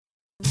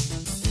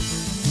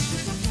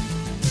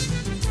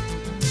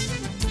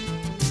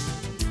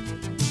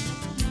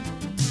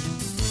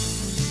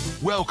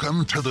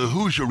Welcome to the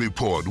Hoosier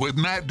Report with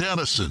Matt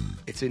Dennison.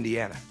 It's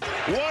Indiana.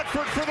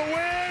 Watford for the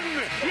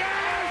win!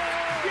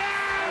 Yes!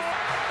 Yes!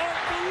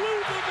 Unbelievable!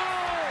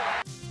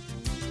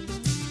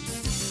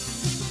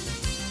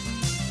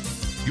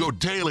 Your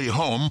daily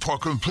home for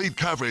complete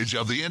coverage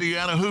of the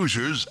Indiana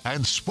Hoosiers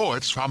and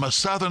sports from a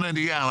Southern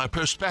Indiana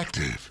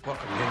perspective.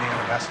 Welcome to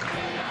Indiana basketball.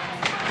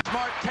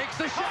 Smart takes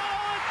the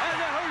shot,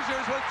 and the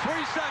Hoosiers with 3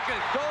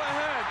 seconds go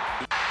ahead.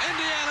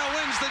 Indiana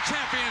wins the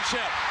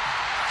championship.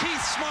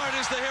 Keith Smart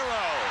is the hero.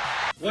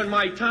 When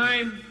my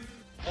time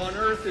on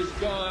earth is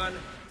gone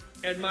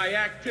and my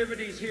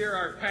activities here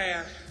are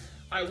past,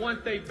 I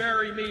want they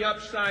bury me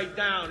upside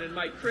down and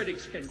my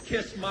critics can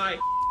kiss my...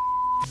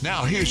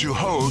 Now here's your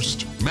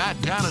host, Matt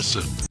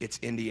Dennison. It's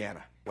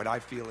Indiana, what I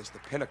feel is the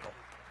pinnacle,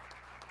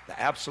 the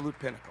absolute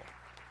pinnacle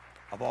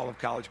of all of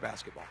college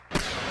basketball.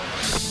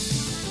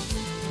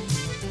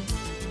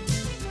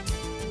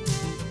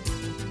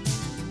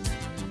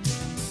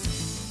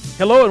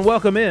 Hello and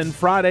welcome in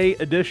Friday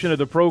edition of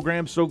the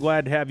program. So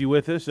glad to have you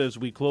with us as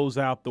we close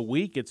out the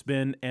week. It's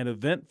been an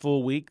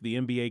eventful week. The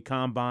NBA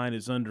Combine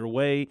is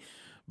underway,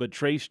 but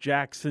Trayce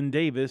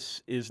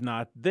Jackson-Davis is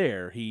not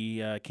there.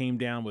 He came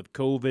down with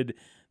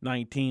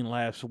COVID-19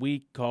 last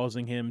week,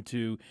 causing him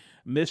to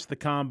miss the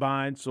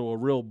Combine. So a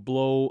real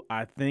blow,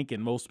 I think,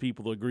 and most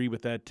people agree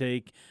with that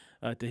take,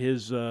 to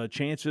his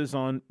chances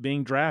on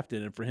being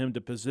drafted and for him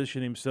to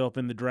position himself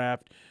in the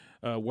draft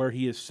where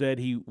he has said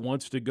he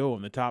wants to go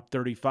in the top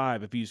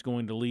 35 if he's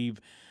going to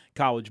leave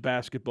college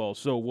basketball.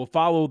 So we'll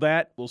follow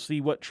that. We'll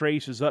see what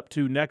Trayce is up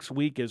to next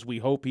week as we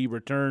hope he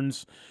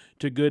returns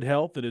to good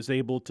health and is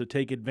able to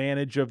take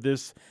advantage of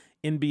this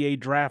NBA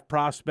draft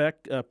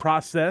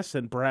process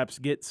and perhaps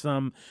get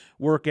some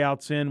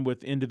workouts in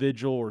with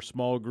individual or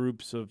small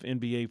groups of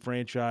NBA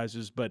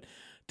franchises. But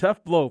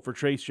tough blow for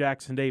Trayce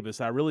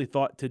Jackson-Davis. I really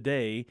thought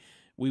today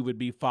we would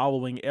be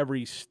following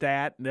every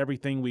stat and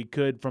everything we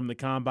could from the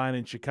Combine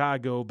in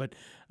Chicago, but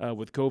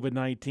with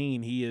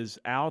COVID-19, he is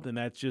out, and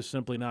that's just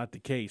simply not the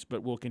case.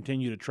 But we'll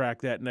continue to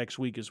track that next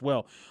week as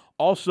well.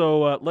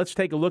 Also, let's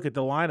take a look at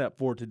the lineup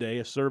for today,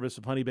 a service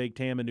of Honey Baked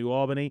Ham in New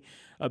Albany.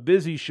 A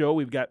busy show.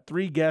 We've got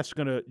 3 guests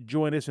going to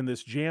join us in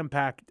this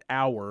jam-packed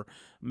hour.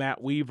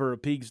 Matt Weaver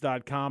of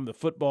Pigs.com, the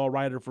football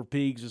writer for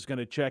Pigs, is going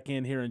to check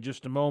in here in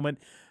just a moment.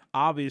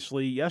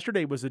 Obviously,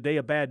 yesterday was a day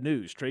of bad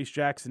news. Trayce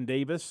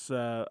Jackson-Davis,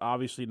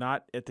 obviously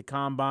not at the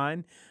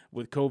Combine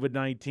with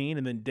COVID-19,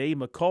 and then Dave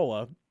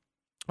McCullough,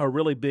 a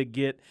really big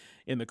get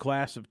in the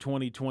class of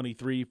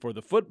 2023 for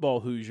the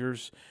football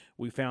Hoosiers,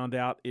 we found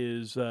out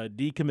is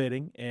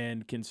decommitting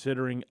and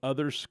considering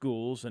other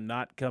schools and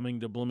not coming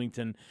to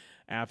Bloomington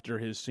after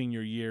his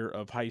senior year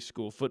of high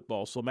school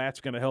football. So Matt's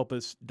going to help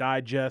us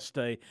digest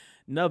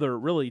another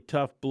really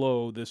tough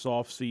blow this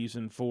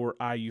offseason for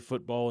IU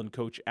football and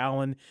Coach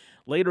Allen.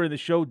 Later in the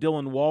show,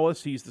 Dylan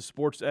Wallace, he's the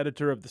sports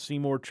editor of the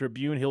Seymour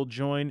Tribune. He'll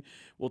join.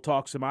 We'll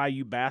talk some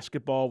IU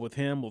basketball with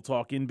him. We'll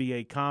talk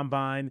NBA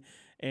Combine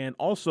and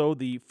also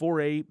the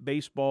 4A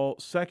baseball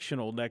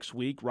sectional next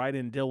week, right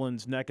in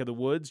Dylan's neck of the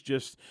woods,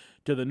 just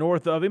to the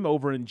north of him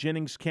over in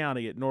Jennings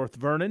County at North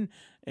Vernon.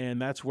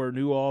 And that's where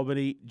New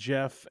Albany,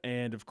 Jeff,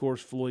 and, of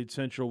course, Floyd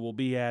Central will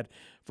be at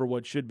for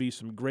what should be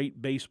some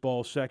great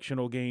baseball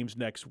sectional games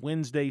next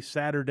Wednesday,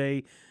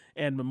 Saturday,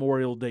 and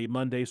Memorial Day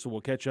Monday. So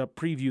we'll catch up,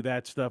 preview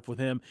that stuff with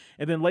him.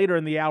 And then later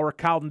in the hour,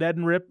 Carlton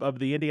Edenrip of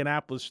the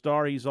Indianapolis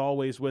Star. He's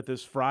always with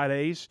us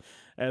Fridays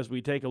as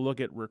we take a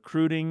look at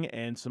recruiting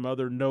and some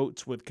other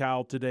notes with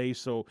Kyle today.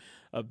 So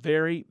a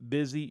very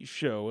busy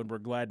show, and we're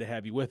glad to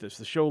have you with us.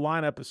 The show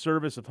lineup is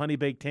service of Honey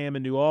Baked Ham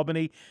in New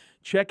Albany.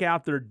 Check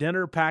out their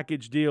dinner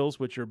package deals,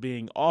 which are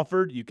being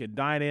offered. You can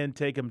dine in,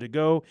 take them to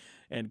go,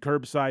 and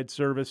curbside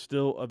service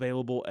still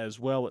available as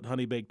well at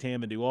Honey Baked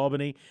Ham in New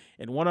Albany.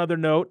 And one other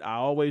note, I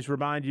always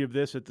remind you of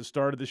this at the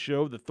start of the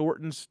show, the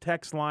Thornton's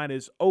text line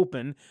is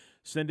open.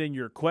 Send in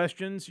your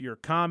questions, your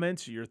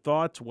comments, your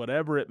thoughts,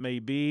 whatever it may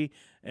be,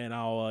 and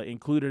I'll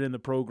include it in the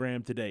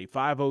program today.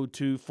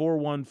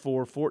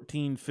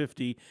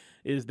 502-414-1450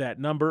 is that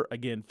number.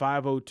 Again,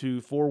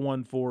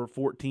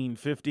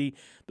 502-414-1450.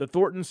 The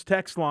Thornton's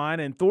text line,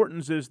 and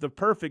Thornton's is the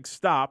perfect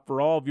stop for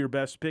all of your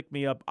best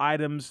pick-me-up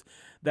items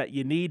that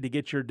you need to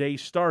get your day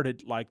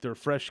started, like their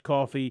fresh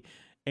coffee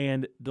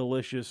and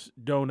delicious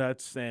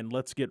donuts. And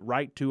let's get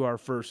right to our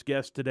first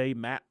guest today,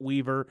 Matt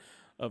Weaver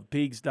of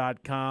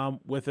Pigs.com,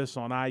 with us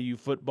on IU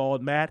football.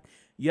 And Matt,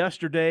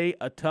 yesterday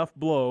a tough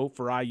blow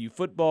for IU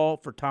football,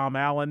 for Tom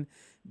Allen.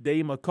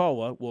 Dave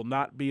McCullough will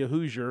not be a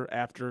Hoosier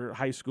after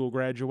high school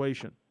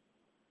graduation.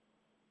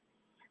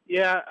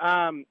 Yeah,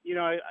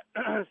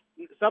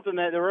 something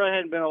that there really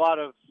hadn't been a lot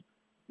of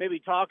maybe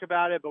talk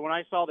about it, but when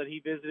I saw that he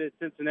visited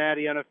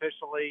Cincinnati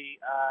unofficially,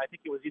 I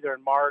think it was either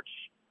in March,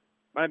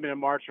 might have been in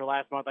March or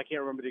last month, I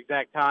can't remember the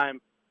exact time,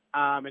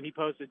 and he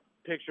posted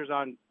pictures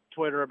on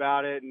Twitter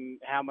about it and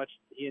how much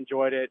he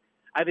enjoyed it.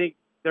 I think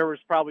there was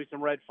probably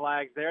some red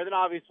flags there. Then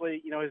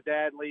obviously, his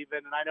dad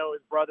leaving, and I know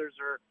his brothers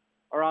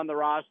are on the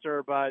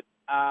roster, but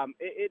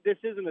this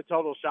isn't a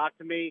total shock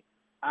to me.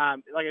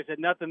 Like I said,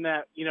 nothing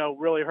that,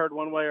 really heard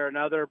one way or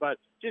another, but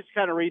just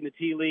kind of reading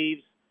the tea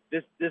leaves.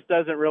 this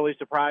doesn't really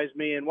surprise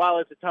me. And while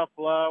it's a tough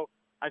blow,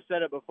 I've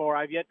said it before,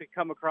 I've yet to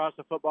come across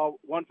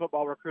one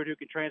football recruit who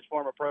can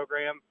transform a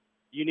program.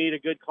 You need a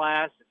good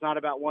class. It's not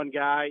about one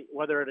guy,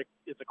 whether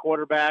it's a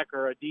quarterback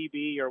or a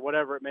DB or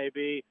whatever it may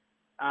be.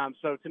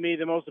 So to me,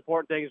 the most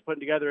important thing is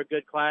putting together a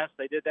good class.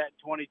 They did that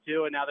in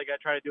 22, and now they got to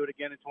try to do it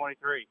again in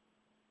 23.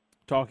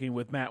 Talking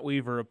with Matt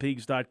Weaver of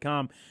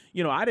Pigs.com.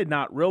 I did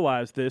not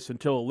realize this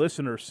until a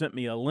listener sent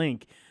me a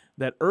link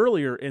that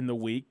earlier in the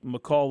week,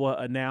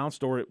 McCullough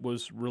announced, or it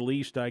was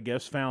released, I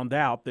guess, found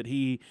out that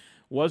he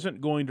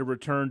wasn't going to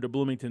return to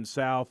Bloomington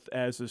South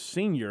as a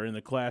senior in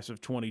the class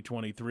of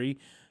 2023.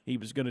 He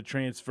was going to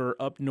transfer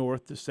up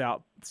north to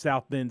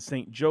South Bend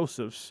St.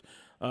 Joseph's,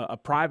 a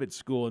private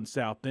school in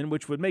South Bend,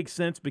 which would make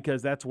sense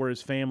because that's where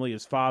his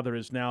father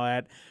is now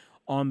at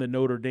on the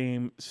Notre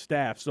Dame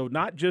staff. So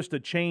not just a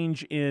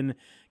change in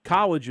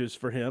colleges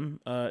for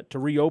him to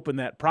reopen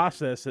that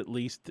process at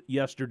least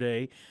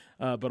yesterday,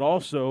 but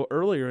also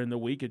earlier in the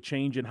week a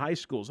change in high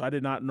schools. I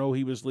did not know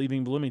he was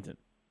leaving Bloomington.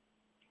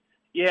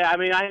 Yeah, I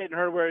mean, I hadn't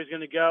heard where he was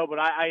going to go, but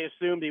I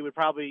assumed he would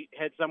probably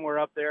head somewhere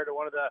up there to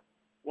one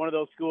of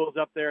those schools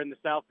up there in the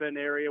South Bend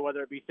area,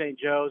 whether it be St.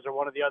 Joe's or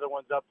one of the other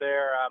ones up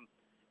there,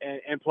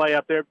 and play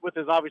up there with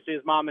obviously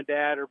his mom and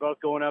dad are both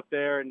going up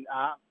there, and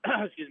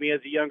excuse me, as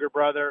a younger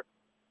brother.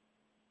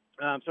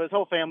 So his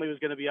whole family was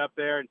going to be up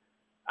there, and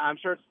I'm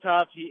sure it's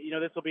tough.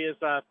 This will be his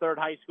third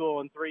high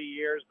school in 3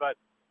 years, but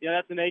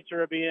that's the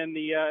nature of being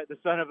the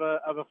son of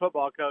a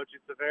football coach.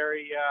 It's a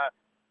very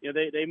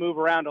they move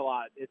around a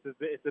lot. It's a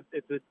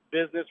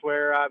business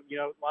where a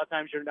lot of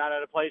times you're not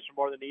at a place for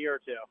more than a year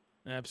or two.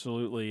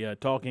 Absolutely.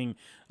 Talking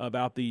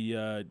about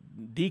the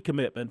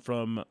decommitment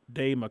from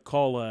Dave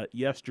McCullough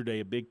yesterday,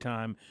 a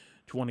big-time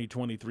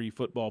 2023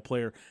 football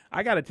player.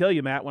 I got to tell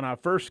you, Matt, when I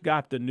first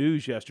got the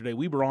news yesterday,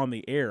 we were on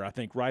the air, I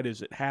think, right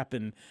as it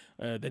happened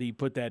that he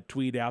put that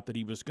tweet out that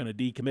he was going to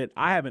decommit.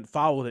 I haven't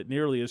followed it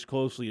nearly as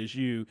closely as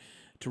you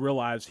to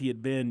realize he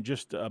had been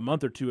just a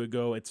month or two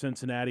ago at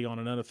Cincinnati on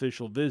an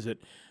unofficial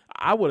visit.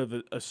 I would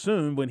have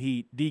assumed when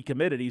he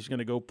decommitted he's going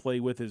to go play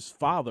with his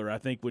father, I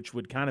think, which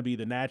would kind of be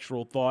the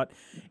natural thought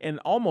and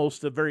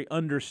almost a very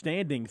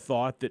understanding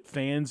thought that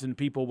fans and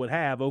people would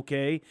have.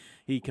 Okay,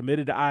 he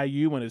committed to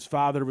IU when his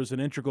father was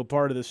an integral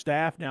part of the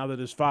staff. Now that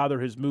his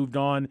father has moved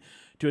on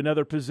to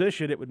another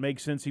position, it would make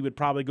sense he would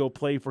probably go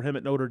play for him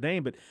at Notre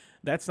Dame, but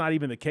that's not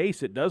even the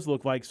case. It does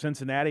look like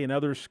Cincinnati and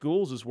other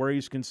schools is where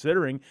he's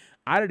considering.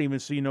 I didn't even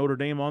see Notre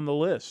Dame on the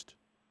list.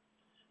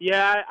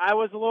 Yeah, I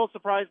was a little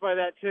surprised by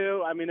that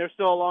too. I mean, there's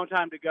still a long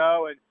time to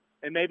go,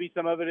 and maybe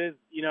some of it is,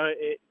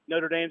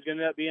 Notre Dame's going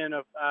to end up being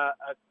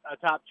a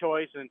top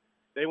choice, and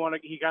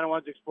he kind of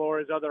wants to explore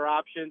his other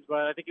options.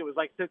 But I think it was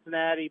like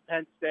Cincinnati,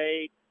 Penn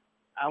State.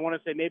 I want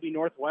to say maybe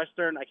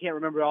Northwestern. I can't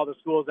remember all the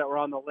schools that were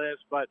on the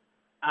list, but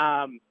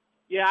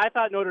yeah, I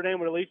thought Notre Dame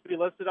would at least be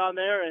listed on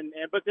there.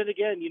 But then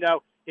again,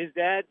 his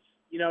dad's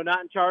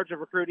not in charge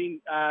of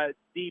recruiting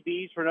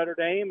DBs for Notre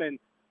Dame, and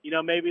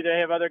maybe they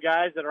have other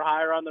guys that are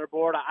higher on their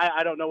board.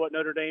 I don't know what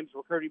Notre Dame's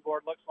recruiting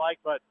board looks like,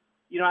 but,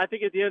 I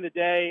think at the end of the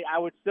day, I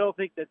would still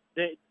think that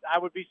I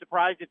would be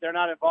surprised if they're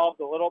not involved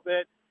a little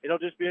bit. It'll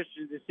just be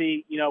interesting to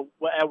see,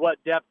 at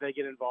what depth they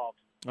get involved.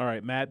 All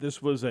right, Matt,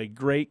 this was a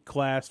great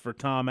class for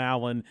Tom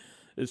Allen,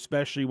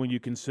 especially when you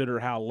consider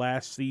how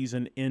last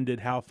season ended,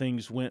 how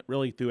things went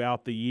really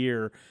throughout the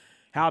year.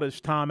 How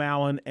does Tom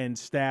Allen and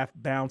staff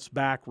bounce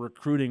back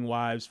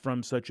recruiting-wise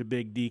from such a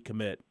big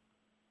decommit?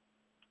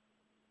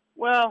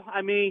 Well,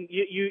 I mean,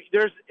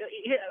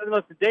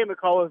 listen, Dave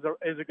McCullough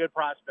is a good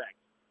prospect.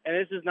 And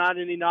this is not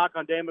any knock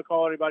on Dave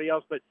McCullough or anybody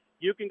else, but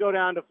you can go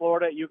down to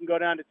Florida, you can go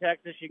down to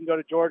Texas, you can go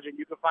to Georgia, and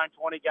you can find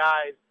 20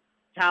 guys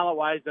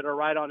talent-wise that are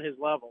right on his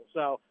level.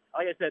 So,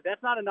 like I said,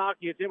 that's not a knock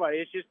against anybody.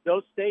 It's just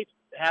those states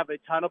have a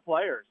ton of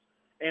players.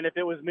 And if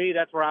it was me,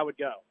 that's where I would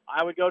go.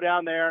 I would go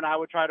down there, and I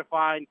would try to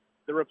find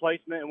the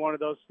replacement in one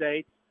of those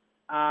states.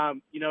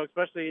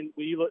 Especially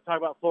when you talk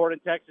about Florida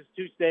and Texas,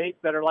 two states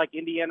that are like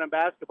Indiana and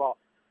basketball.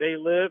 They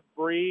live,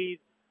 breathe,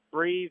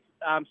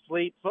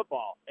 sleep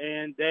football,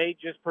 and they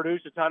just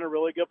produce a ton of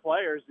really good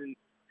players. And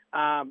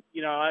I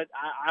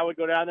would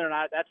go down there,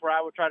 and that's where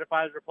I would try to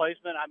find his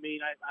replacement. I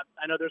mean,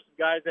 I know there's some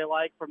guys they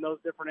like from those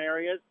different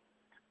areas,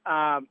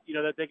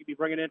 that they could be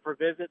bringing in for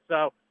visits.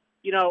 So,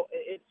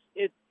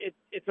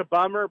 it's a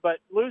bummer, but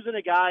losing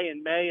a guy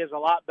in May is a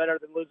lot better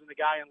than losing a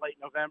guy in late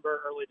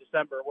November, early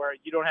December, where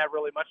you don't have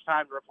really much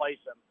time to replace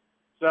him.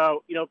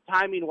 So,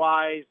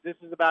 timing-wise, this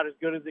is about as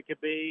good as it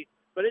could be.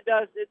 But it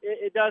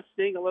does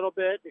sting a little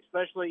bit,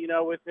 especially,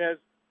 with his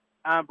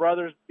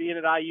brothers being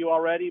at IU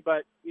already.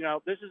 But,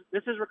 this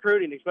is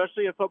recruiting,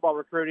 especially in football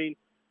recruiting.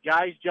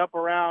 Guys jump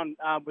around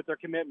with their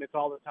commitments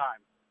all the time.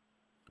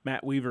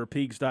 Matt Weaver,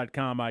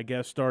 Pigs.com, I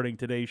guess, starting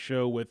today's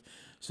show with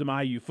some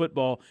IU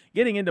football.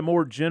 Getting into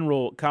more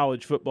general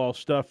college football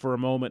stuff for a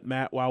moment,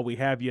 Matt, while we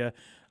have you.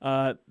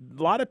 A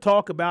lot of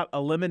talk about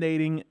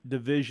eliminating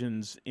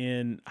divisions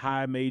in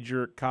high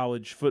major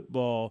college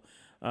football.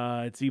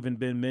 It's even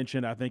been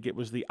mentioned, I think it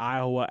was the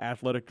Iowa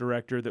athletic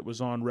director that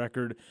was on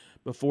record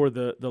before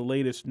the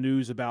latest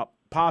news about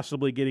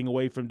possibly getting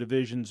away from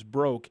divisions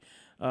broke,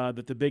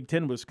 that the Big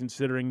Ten was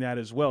considering that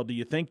as well. Do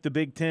you think the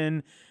Big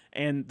Ten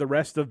and the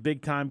rest of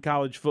big-time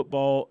college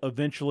football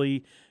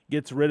eventually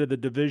gets rid of the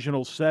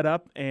divisional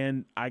setup?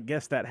 And I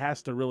guess that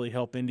has to really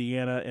help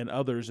Indiana and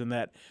others in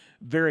that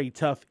very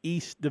tough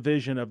East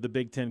division of the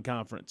Big Ten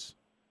Conference.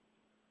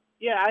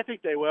 Yeah, I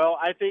think they will.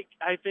 I think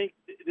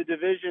the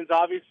divisions,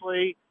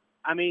 obviously.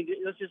 I mean,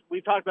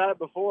 we've talked about it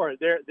before.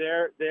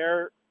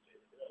 The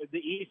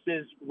East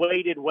is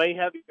weighted way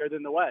heavier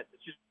than the West.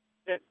 It's just,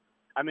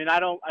 I mean, I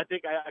can't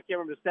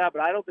remember the stat,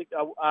 but I don't think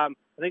I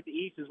think the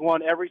East has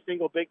won every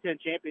single Big Ten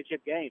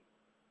championship game.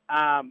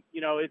 Let's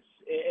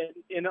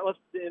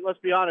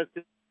be honest,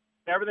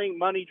 everything,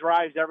 money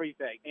drives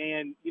everything,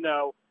 and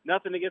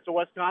nothing against a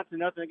Wisconsin,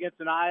 nothing against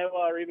an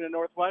Iowa or even a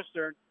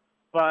Northwestern,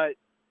 but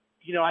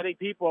I think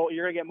you're going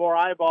to get more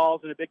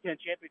eyeballs in a Big Ten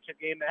championship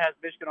game that has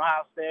Michigan,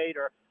 Ohio State,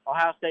 or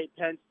Ohio State,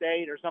 Penn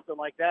State, or something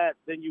like that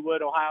than you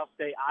would Ohio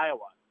State,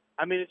 Iowa.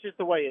 I mean, it's just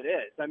the way it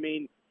is. I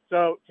mean,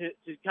 so to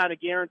kind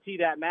of guarantee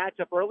that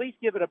matchup, or at least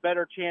give it a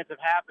better chance of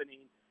happening,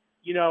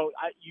 you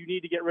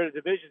need to get rid of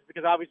divisions,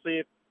 because obviously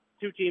if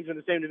two teams in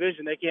the same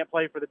division, they can't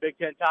play for the Big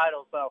Ten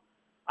title. So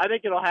I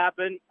think it'll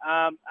happen.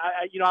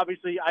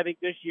 Obviously I think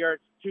this year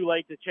it's too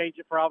late to change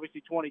it for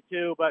obviously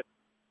 22, but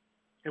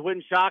it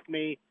wouldn't shock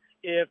me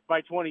if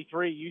by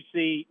 23 you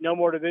see no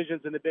more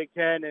divisions in the Big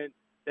Ten and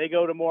they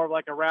go to more of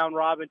like a round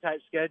robin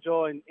type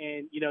schedule, and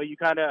you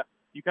kind of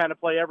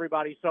play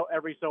everybody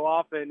every so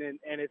often,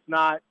 and it's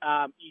not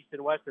East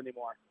and West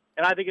anymore.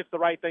 And I think it's the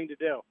right thing to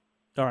do.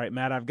 All right,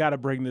 Matt, I've got to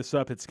bring this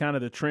up. It's kind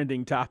of the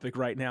trending topic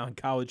right now in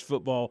college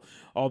football,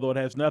 although it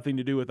has nothing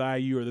to do with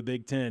IU or the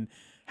Big Ten.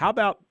 How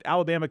about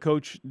Alabama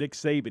coach Nick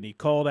Saban? He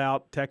called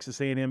out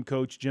Texas A&M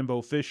coach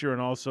Jimbo Fisher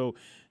and also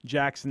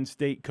Jackson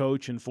State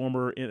coach and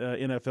former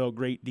NFL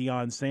great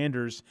Deion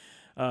Sanders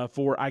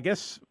for, I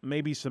guess,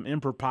 maybe some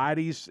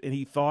improprieties, and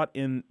he thought,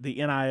 in the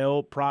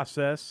NIL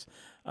process.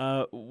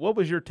 What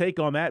was your take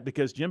on that?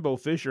 Because Jimbo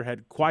Fisher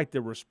had quite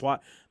the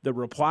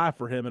reply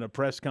for him in a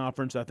press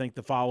conference, I think,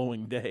 the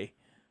following day.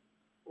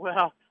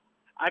 Well,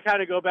 I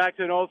kind of go back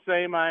to an old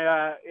saying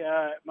my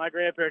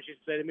grandparents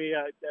used to say to me,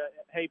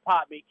 "Hey,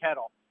 pot, meet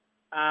kettle."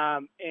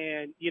 The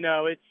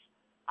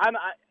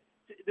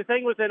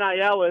thing with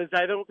NIL is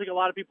I don't think a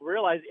lot of people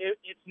realize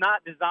it's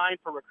not designed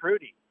for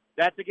recruiting.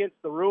 That's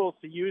against the rules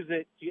to use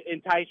it to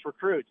entice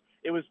recruits.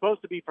 It was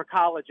supposed to be for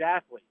college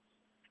athletes.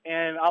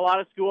 And a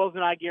lot of schools,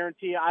 and I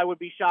guarantee I would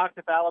be shocked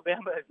if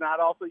Alabama is not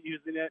also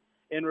using it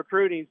in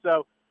recruiting.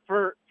 So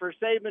for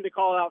Saban to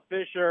call out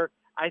Fisher,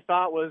 I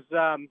thought was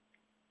kind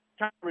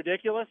of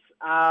ridiculous.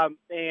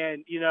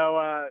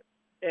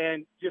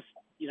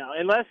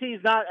 Unless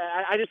he's not,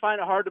 I just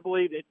find it hard to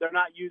believe that they're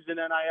not using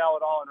NIL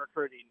at all in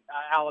recruiting.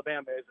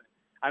 Alabama isn't.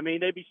 I mean,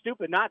 they'd be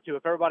stupid not to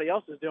if everybody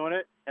else is doing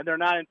it and they're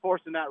not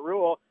enforcing that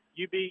rule.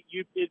 You'd be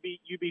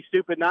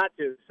stupid not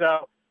to.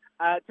 So.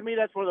 To me,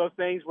 that's one of those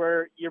things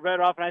where you're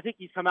better off, and I think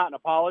he's come out and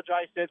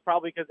apologized. It's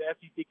probably because the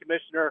SEC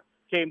commissioner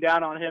came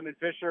down on him and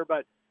Fisher,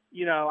 but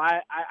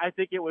I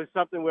think it was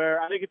something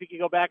where I think if he could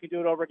go back and do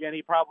it over again,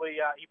 he probably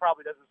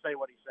doesn't say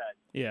what he said.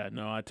 Yeah,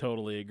 no, I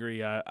totally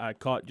agree. I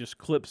caught just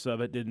clips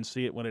of it, didn't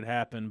see it when it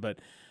happened, but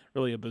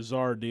really a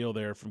bizarre deal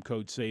there from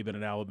Coach Saban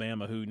at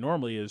Alabama, who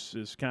normally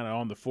is kind of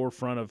on the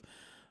forefront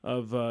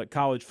of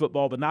college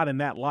football, but not in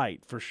that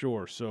light for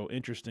sure. So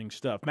interesting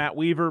stuff. Matt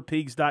Weaver,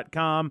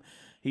 Pigs.com.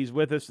 He's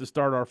with us to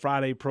start our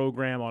Friday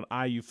program on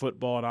IU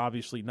football, and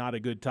obviously not a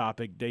good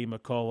topic. Dave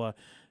McCullough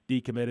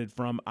decommitted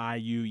from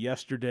IU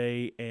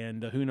yesterday,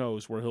 and who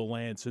knows where he'll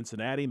land.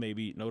 Cincinnati,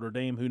 maybe Notre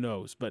Dame, who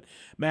knows. But,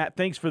 Matt,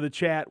 thanks for the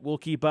chat. We'll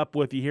keep up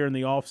with you here in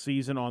the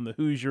offseason on the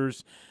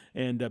Hoosiers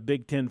and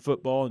Big Ten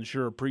football, and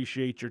sure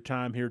appreciate your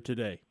time here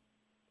today.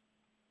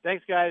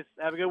 Thanks, guys.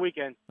 Have a good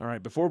weekend. All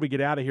right, before we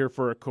get out of here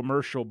for a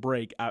commercial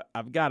break,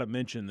 I've got to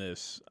mention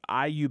this.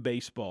 IU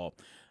baseball.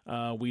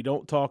 We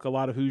don't talk a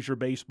lot of Hoosier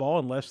baseball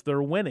unless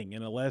they're winning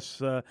and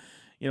unless,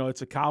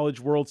 it's a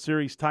College World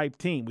Series type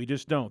team. We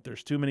just don't.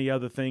 There's too many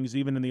other things,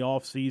 even in the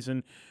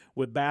offseason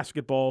with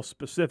basketball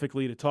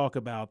specifically, to talk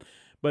about.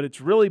 But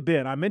it's really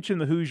been, I mentioned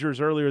the Hoosiers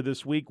earlier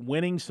this week,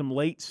 winning some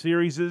late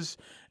series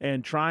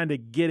and trying to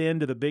get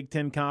into the Big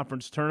Ten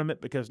Conference tournament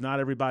because not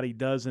everybody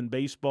does in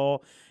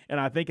baseball. And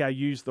I think I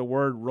used the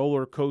word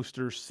roller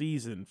coaster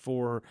season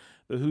for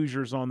the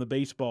Hoosiers on the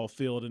baseball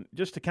field. And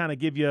just to kind of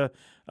give you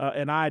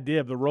an idea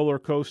of the roller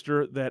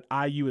coaster that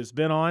IU has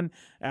been on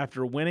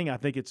after winning, I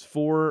think it's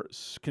 4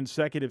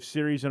 consecutive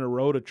series in a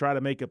row to try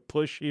to make a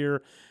push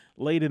here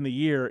late in the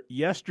year.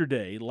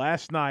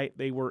 Last night,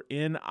 they were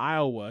in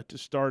Iowa to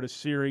start a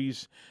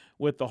series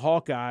with the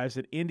Hawkeyes,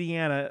 and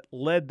Indiana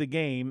led the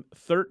game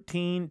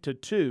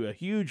 13-2, a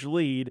huge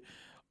lead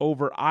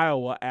over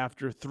Iowa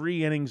after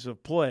 3 innings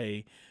of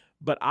play.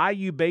 But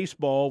IU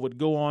baseball would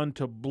go on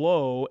to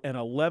blow an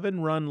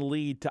 11-run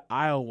lead to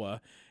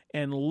Iowa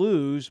and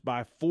lose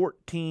by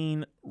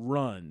 14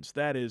 runs.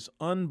 That is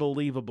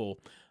unbelievable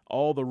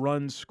all the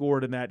runs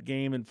scored in that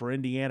game, and for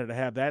Indiana to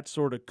have that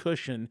sort of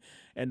cushion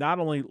and not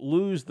only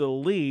lose the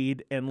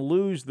lead and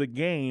lose the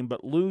game,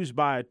 but lose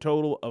by a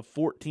total of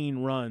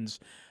 14 runs.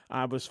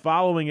 I was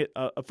following it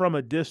from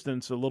a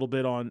distance a little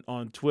bit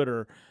on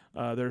Twitter.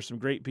 There's some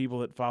great people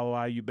that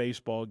follow IU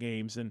baseball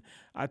games, and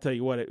I tell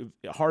you what,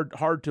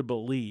 hard to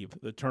believe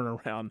the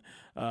turnaround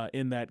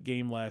in that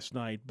game last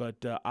night.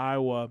 But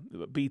Iowa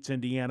beats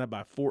Indiana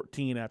by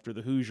 14 after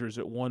the Hoosiers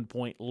at one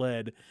point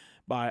led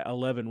by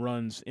 11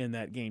 runs in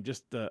that game.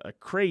 Just a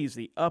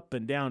crazy up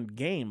and down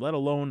game, let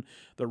alone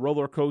the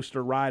roller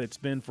coaster ride it's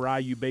been for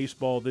IU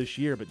baseball this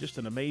year, but just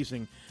an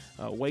amazing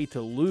way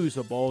to lose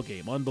a ball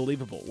game.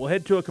 Unbelievable. We'll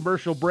head to a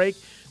commercial break.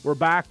 We're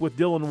back with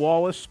Dylan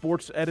Wallace,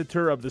 sports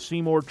editor of the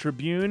Seymour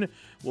Tribune.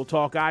 We'll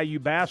talk IU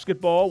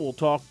basketball. We'll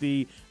talk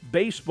the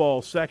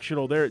baseball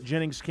sectional there at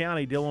Jennings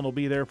County. Dylan will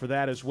be there for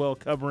that as well,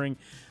 covering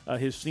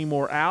his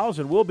Seymour Owls,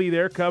 and we'll be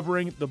there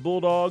covering the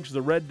Bulldogs,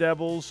 the Red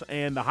Devils,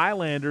 and the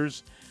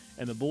Highlanders.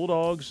 And the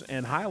Bulldogs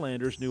and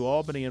Highlanders, New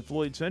Albany and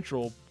Floyd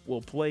Central,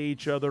 will play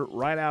each other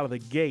right out of the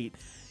gate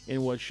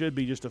in what should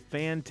be just a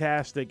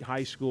fantastic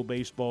high school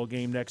baseball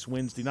game next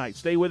Wednesday night.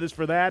 Stay with us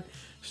for that.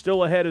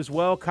 Still ahead as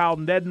well, Kyle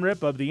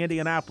Nedenrip of the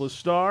Indianapolis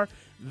Star.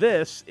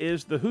 This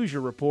is the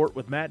Hoosier Report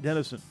with Matt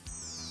Dennison.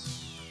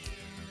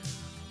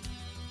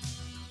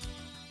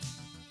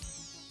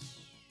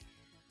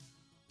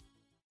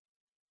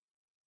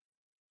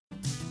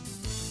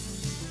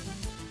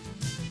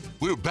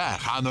 We're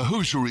back on the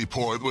Hoosier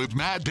Report with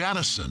Matt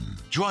Dennison.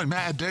 Join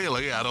Matt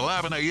daily at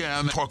 11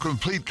 a.m. for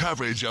complete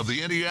coverage of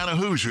the Indiana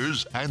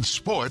Hoosiers and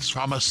sports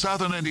from a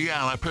Southern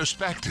Indiana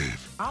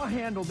perspective. I'll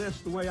handle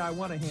this the way I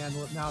want to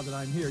handle it now that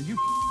I'm here. You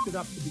it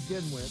up to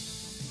begin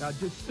with. Now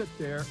just sit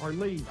there or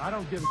leave. I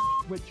don't give a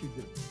what you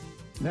do.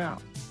 Now,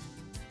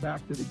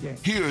 back to the game.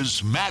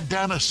 Here's Matt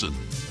Dennison.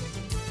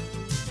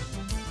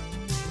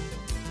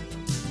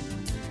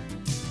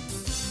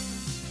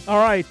 All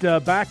right,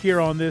 back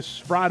here on this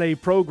Friday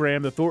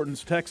program. The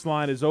Thornton's text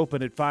line is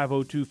open at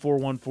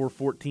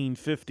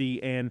 502-414-1450,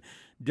 and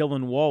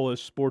Dylan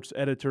Wallace, sports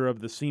editor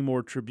of the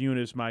Seymour Tribune,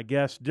 is my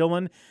guest.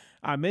 Dylan,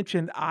 I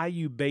mentioned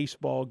IU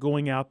baseball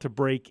going out to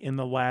break in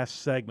the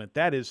last segment.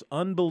 That is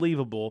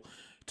unbelievable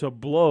to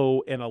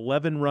blow an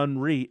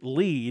 11-run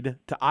lead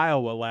to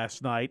Iowa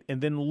last night and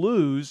then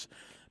lose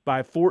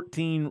by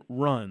 14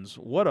 runs.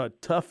 What a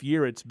tough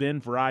year it's been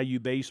for IU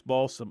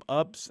baseball, some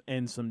ups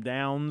and some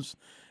downs.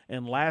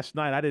 And last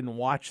night, I didn't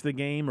watch the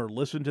game or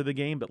listen to the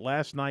game, but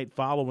last night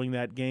following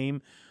that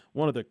game,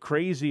 one of the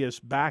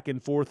craziest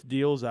back-and-forth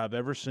deals I've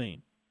ever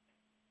seen.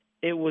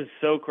 It was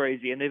so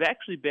crazy, and they've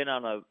actually been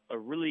on a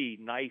really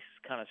nice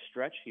kind of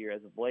stretch here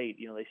as of late.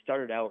 You know, they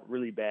started out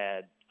really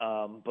bad,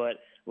 but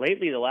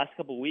lately, the last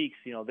couple of weeks,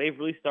 you know, they've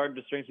really started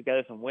to string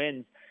together some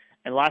wins.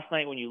 And last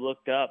night when you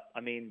looked up, I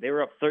mean, they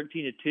were up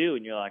 13-2,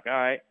 and you're like, all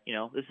right, you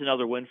know, this is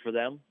another win for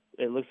them.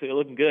 It looks like they're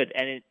looking good.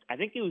 And I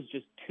think it was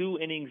just 2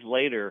 innings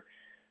later,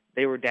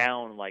 they were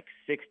down like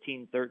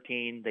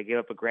 16-13. They gave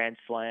up a grand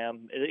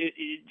slam.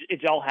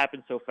 It all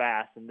happened so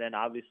fast, and then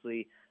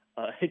obviously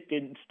it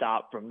didn't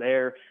stop from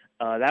there.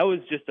 That was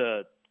just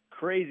a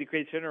crazy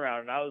turnaround.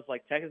 And I was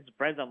like texting some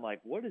friends. I'm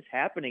like, what is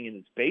happening in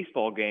this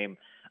baseball game?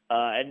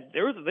 And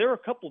there were a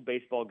couple of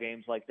baseball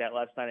games like that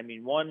last night. I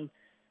mean, one,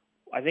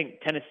 I think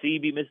Tennessee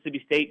beat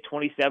Mississippi State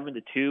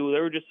 27-2.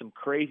 There were just some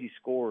crazy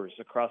scores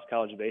across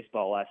college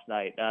baseball last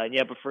night.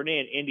 But for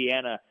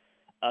Indiana,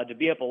 to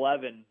be up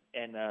 11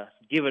 and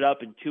give it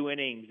up in 2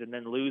 innings and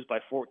then lose by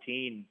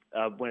 14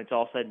 when it's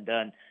all said and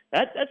done,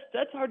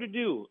 that's hard to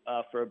do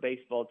for a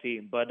baseball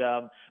team. But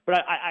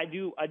I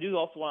do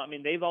also want. I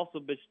mean, they've also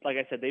been, like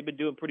I said, they've been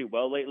doing pretty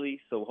well lately.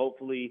 So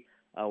hopefully,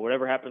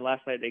 whatever happened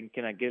last night, they can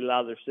kind of get it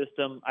out of their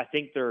system. I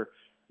think they're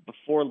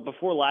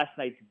before last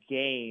night's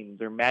game,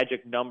 their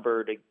magic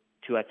number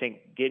to I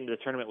think get into the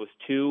tournament was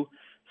 2.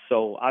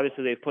 So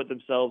obviously they've put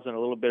themselves in a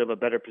little bit of a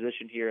better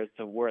position here as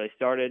to where they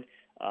started.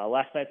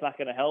 Last night's not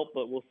going to help,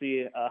 but we'll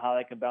see how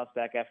they can bounce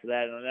back after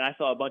that. And then I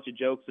saw a bunch of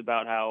jokes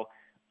about how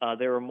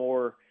there were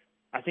more,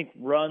 I think,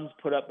 runs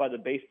put up by the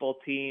baseball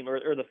team or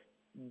the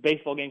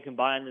baseball game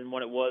combined than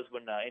what it was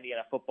when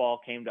Indiana football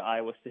came to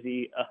Iowa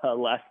City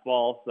last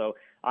fall. So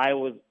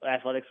Iowa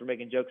athletics were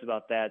making jokes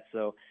about that.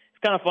 So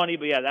it's kind of funny,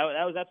 but yeah,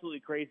 that was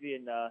absolutely crazy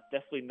and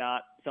definitely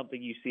not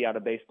something you see out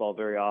of baseball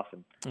very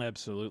often.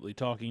 Absolutely.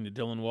 Talking to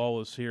Dylan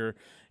Wallace here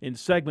in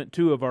segment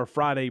 2 of our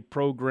Friday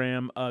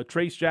program.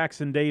 Trace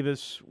Jackson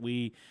Davis,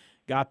 we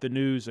got the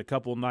news a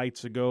couple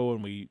nights ago,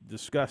 and we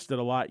discussed it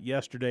a lot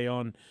yesterday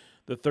on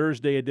the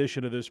Thursday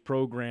edition of this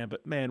program.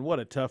 But, man,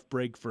 what a tough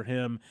break for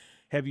him.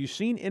 Have you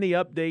seen any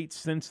updates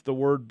since the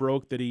word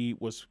broke that he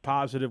was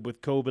positive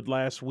with COVID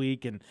last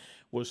week and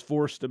was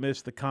forced to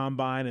miss the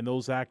combine and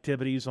those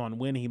activities on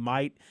when he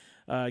might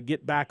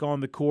get back on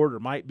the court or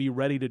might be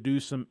ready to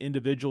do some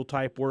individual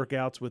type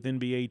workouts with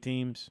NBA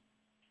teams?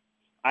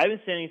 I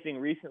haven't seen anything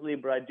recently,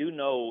 but I do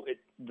know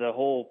the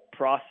whole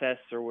process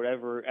or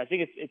whatever. I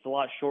think it's a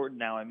lot shortened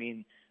now. I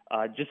mean,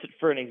 just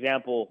for an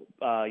example,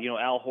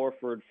 Al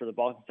Horford for the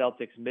Boston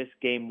Celtics missed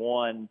Game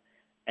 1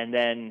 and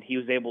then he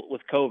was able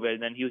with COVID,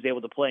 and then he was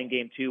able to play in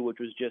game 2, which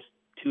was just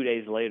 2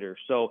 days later.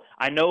 So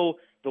I know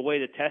the way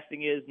the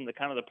testing is and the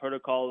kind of the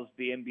protocols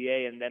the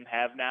NBA and them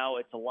have now,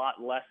 it's a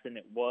lot less than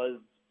it was,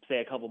 say,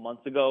 a couple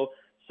months ago.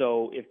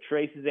 So if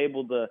Trace is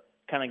able to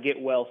kind of get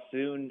well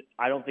soon,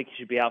 I don't think he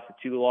should be out for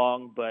too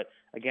long. But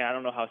again, I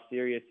don't know how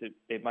serious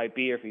it might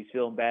be or if he's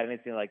feeling bad,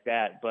 anything like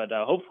that. But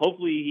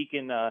hopefully he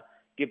can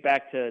get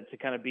back to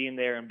kind of being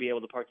there and be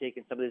able to partake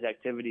in some of these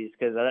activities,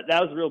 because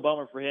that was a real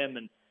bummer for him.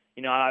 And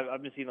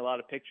I've been seeing a lot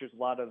of pictures,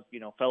 a lot of,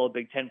 fellow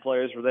Big Ten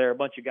players were there, a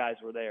bunch of guys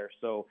were there.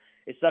 So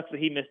it sucks that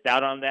he missed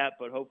out on that,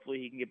 but hopefully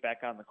he can get back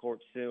on the court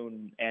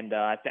soon. And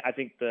I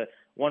think the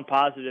one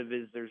positive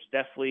is there's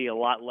definitely a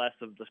lot less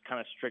of this kind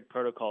of strict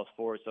protocols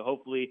for it. So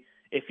hopefully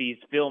if he's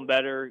feeling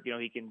better,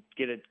 he can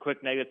get a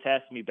quick negative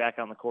test and be back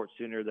on the court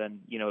sooner than,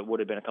 it would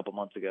have been a couple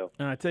months ago.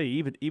 And I tell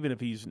you, even if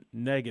he's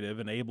negative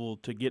and able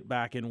to get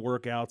back in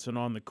workouts and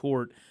on the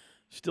court,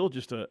 still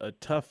just a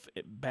tough,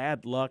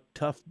 bad luck,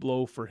 tough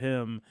blow for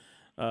him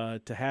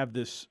to have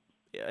this,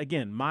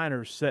 again,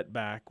 minor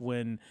setback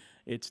when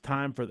it's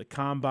time for the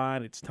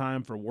combine, it's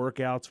time for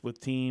workouts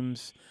with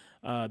teams.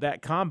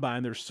 That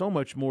combine, there's so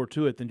much more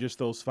to it than just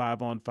those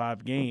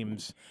 5-on-5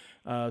 games.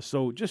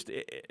 So just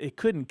it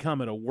couldn't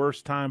come at a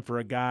worse time for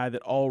a guy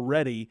that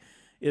already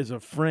is a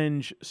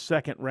fringe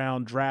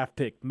second-round draft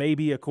pick,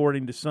 maybe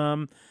according to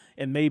some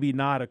and maybe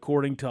not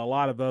according to a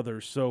lot of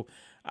others. So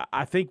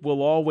I think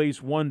we'll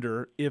always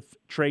wonder if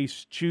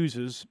Trace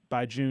chooses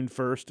by June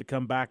 1st to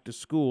come back to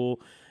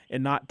school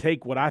and not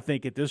take what I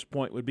think at this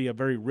point would be a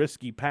very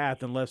risky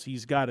path unless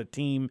he's got a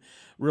team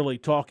really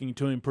talking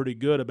to him pretty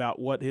good about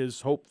what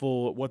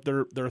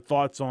their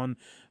thoughts on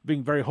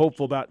being very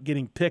hopeful about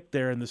getting picked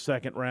there in the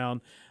second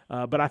round.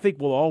 But I think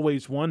we'll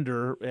always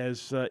wonder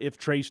as if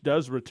Trace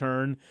does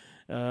return,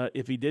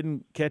 if he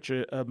didn't catch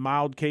a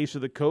mild case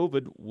of the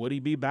COVID, would he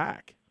be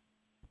back?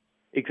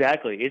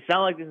 Exactly. It's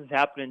not like this is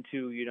happening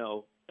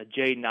to, a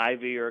Jaden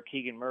Ivey or a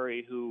Keegan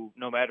Murray who,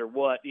 no matter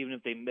what, even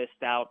if they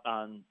missed out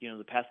on,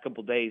 the past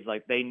couple of days,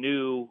 like they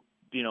knew,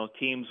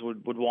 teams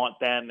would want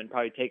them and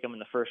probably take them in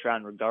the first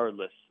round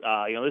regardless.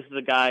 This is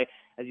a guy,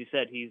 as you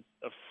said, he's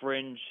a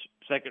fringe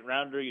second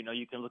rounder.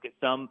 You can look at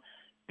some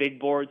big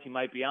boards, he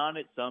might be on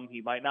it, some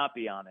he might not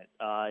be on it.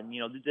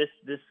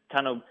 This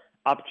kind of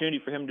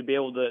opportunity for him to be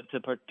able to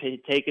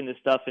partake in this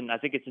stuff, and I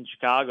think it's in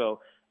Chicago.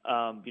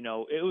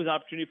 It was an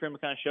opportunity for him to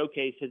kind of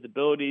showcase his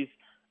abilities,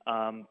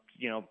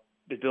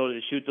 his ability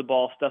to shoot the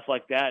ball, stuff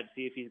like that,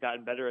 see if he's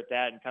gotten better at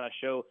that and kind of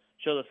show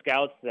the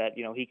scouts that,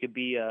 he could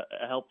be a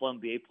helpful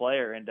NBA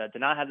player. And to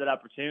not have that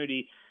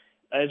opportunity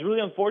is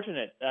really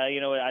unfortunate.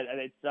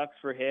 It sucks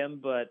for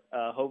him, but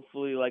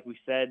hopefully, like we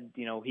said,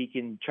 he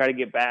can try to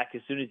get back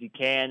as soon as he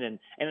can and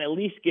at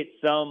least get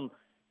some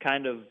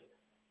kind of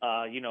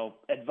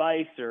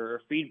advice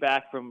or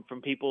feedback from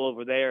people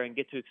over there and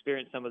get to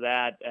experience some of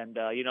that. And,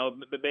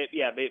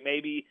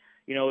 maybe,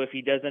 if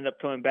he does end up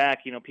coming back,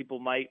 people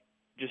might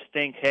just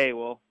think, hey,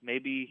 well,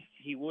 maybe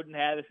he wouldn't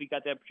have if he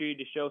got the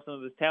opportunity to show some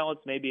of his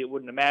talents. Maybe it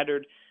wouldn't have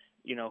mattered.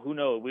 Who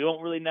knows? We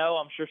won't really know.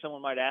 I'm sure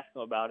someone might ask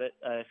him about it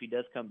if he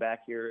does come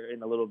back here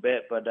in a little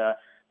bit. But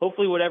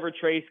hopefully whatever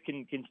Trace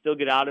can still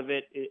get out of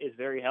it is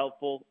very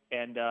helpful.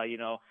 And,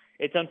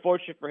 it's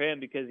unfortunate for him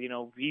because,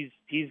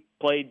 he's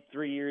played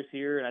 3 years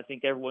here, and I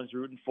think everyone's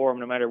rooting for him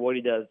no matter what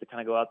he does to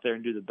kind of go out there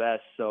and do the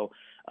best. So,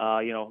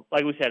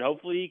 like we said,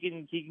 hopefully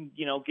he can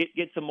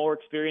get some more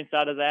experience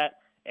out of that.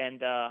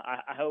 And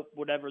I hope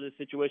whatever this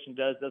situation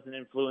doesn't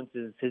influence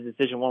his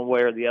decision one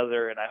way or the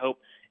other. And I hope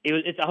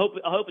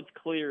it's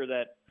clear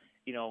that,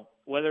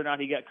 whether or not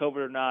he got COVID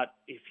or not,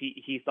 if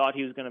he thought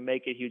he was going to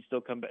make it, he would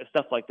still come back,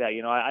 stuff like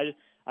that.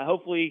 I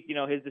hopefully,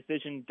 his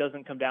decision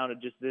doesn't come down to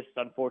just this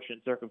unfortunate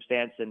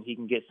circumstance, and he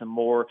can get some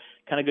more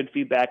kind of good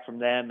feedback from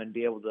them and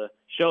be able to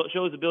show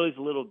his abilities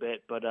a little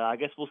bit. But I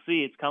guess we'll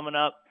see. It's coming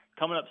up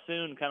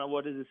soon, kind of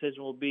what his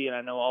decision will be. And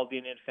I know all the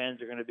Indian fans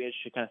are going to be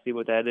interested to kind of see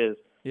what that is.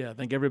 Yeah, I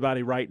think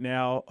everybody right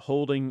now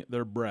holding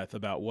their breath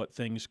about what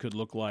things could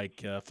look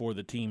like for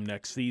the team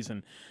next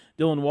season.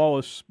 Dylan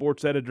Wallace,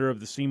 sports editor of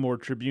the Seymour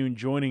Tribune,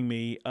 joining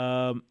me.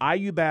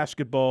 IU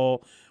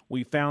basketball,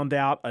 we found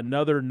out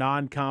another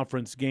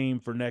non-conference game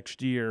for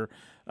next year.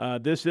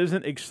 This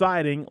isn't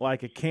exciting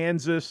like a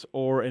Kansas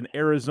or an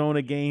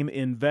Arizona game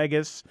in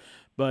Vegas,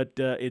 but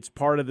it's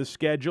part of the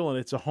schedule, and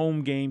it's a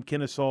home game.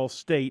 Kennesaw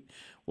State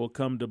will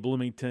come to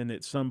Bloomington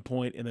at some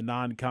point in the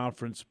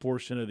non-conference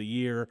portion of the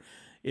year.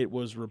 It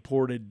was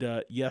reported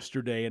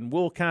yesterday, and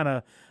we'll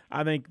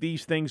I think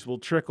these things will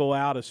trickle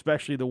out,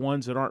 especially the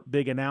ones that aren't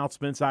big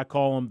announcements. I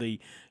call them the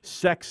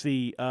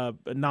sexy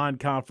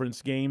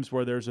non-conference games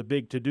where there's a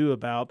big to-do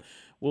about.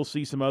 We'll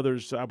see some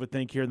others, I would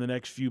think, here in the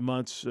next few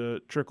months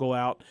trickle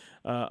out,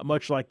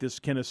 much like this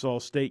Kennesaw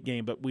State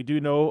game. But we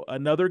do know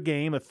another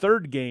game, a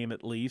third game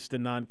at least,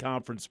 in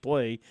non-conference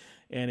play,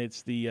 and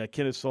it's the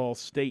Kennesaw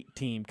State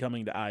team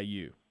coming to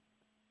IU.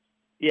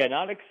 Yeah,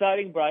 not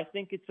exciting, but I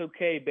think it's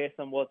okay based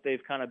on what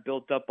they've kind of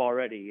built up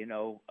already.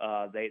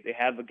 They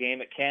have a game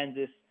at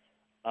Kansas.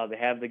 They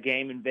have the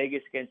game in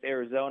Vegas against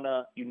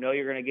Arizona.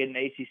 You're going to get an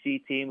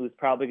ACC team who's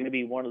probably going to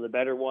be one of the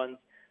better ones.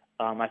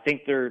 I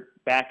think they're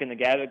back in the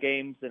Gavitt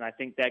games, and I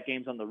think that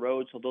game's on the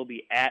road, so they'll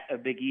be at a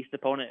Big East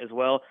opponent as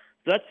well.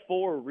 So that's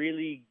 4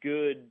 really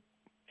good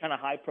kind of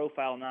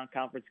high-profile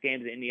non-conference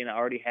games that Indiana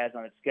already has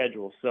on its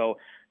schedule. So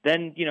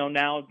then,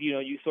 now,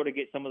 you sort of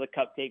get some of the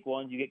cupcake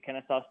ones. You get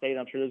Kennesaw State.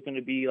 I'm sure there's going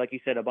to be, like you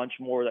said, a bunch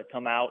more that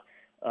come out,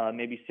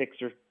 maybe 6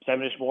 or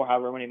 7-ish more,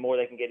 however many more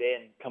they can get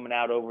in coming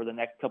out over the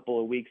next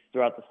couple of weeks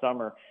throughout the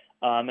summer.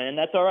 And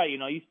that's all right.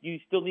 You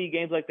still need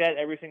games like that.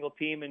 Every single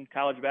team in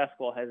college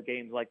basketball has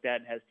games like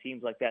that and has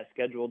teams like that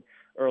scheduled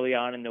early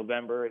on in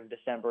November and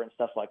December and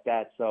stuff like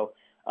that. So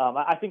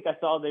I think I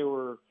saw they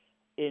were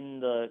in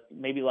the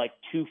maybe like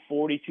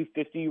 240,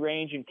 250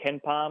 range in Ken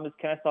Palm as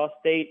Kennesaw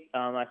State.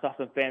 I saw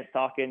some fans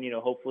talking,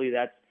 hopefully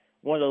that's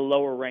one of the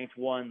lower ranked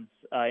ones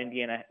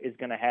Indiana is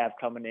going to have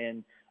coming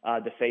in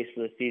to face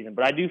for the season.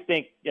 But I do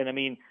think, and I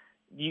mean,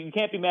 you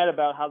can't be mad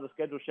about how the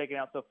schedule's shaking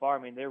out so far.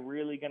 I mean, they're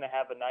really going to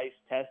have a nice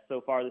test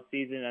so far this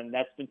season, and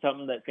that's been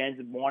something that fans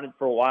have wanted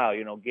for a while.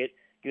 Get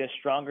a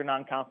stronger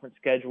non-conference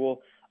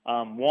schedule.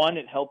 One,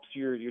 it helps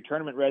your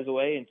tournament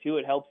resume, and 2,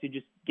 it helps you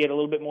just get a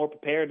little bit more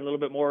prepared, and a little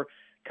bit more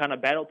kind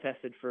of battle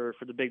tested for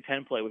the Big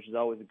Ten play, which is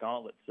always a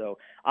gauntlet. So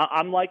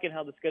I'm liking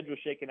how the schedule's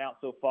shaking out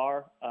so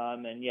far,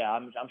 and yeah,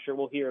 I'm sure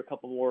we'll hear a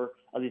couple more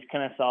of these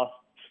Kennesaw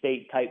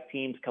State type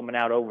teams coming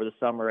out over the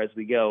summer as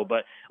we go,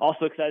 but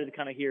also excited to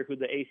kind of hear who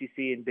the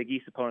ACC and Big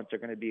East opponents are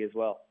going to be as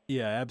well.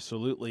 Yeah,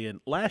 absolutely. And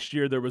last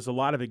year there was a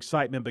lot of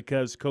excitement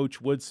because Coach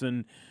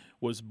Woodson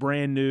was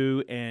brand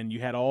new, and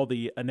you had all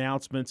the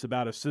announcements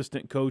about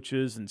assistant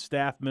coaches and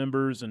staff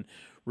members, and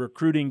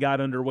recruiting got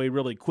underway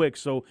really quick.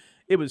 So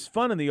it was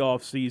fun in the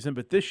offseason,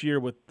 but this year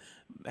with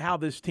how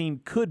this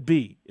team could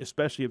be,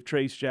 especially if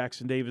Trace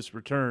Jackson Davis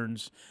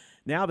returns,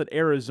 now that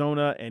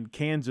Arizona and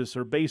Kansas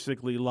are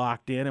basically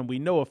locked in, and we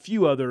know a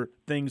few other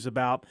things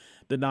about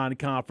the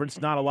non-conference,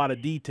 not a lot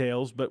of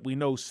details, but we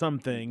know some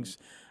things,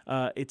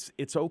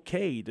 it's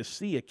okay to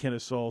see a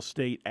Kennesaw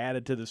State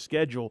added to the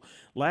schedule.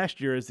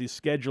 Last year, as the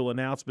schedule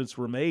announcements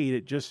were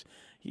made,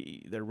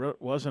 there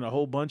wasn't a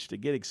whole bunch to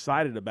get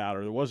excited about,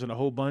 or there wasn't a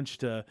whole bunch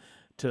to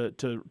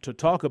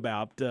talk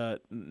about.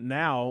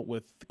 Now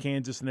with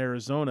Kansas and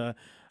Arizona,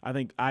 I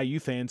think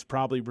IU fans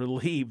probably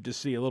relieved to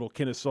see a little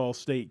Kennesaw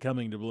State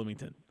coming to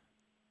Bloomington.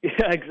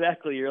 Yeah,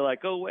 exactly. You're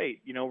like, oh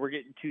wait, we're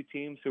getting 2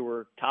 teams who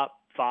were top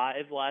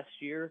 5 last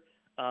year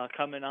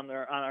coming on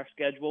our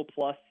schedule,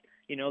 plus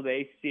the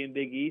ACC and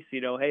Big East.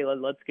 Hey,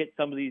 let's get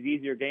some of these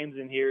easier games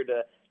in here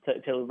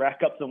to rack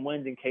up some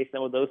wins in case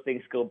some of those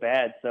things go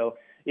bad. So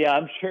yeah,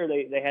 I'm sure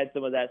they had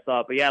some of that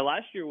thought. But yeah,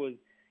 last year was,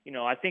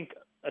 I think,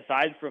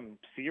 aside from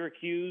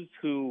Syracuse,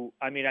 who,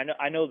 I mean,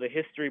 I know the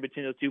history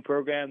between those 2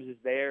 programs is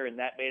there, and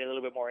that made it a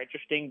little bit more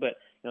interesting, but,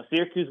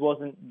 Syracuse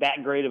wasn't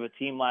that great of a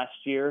team last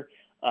year.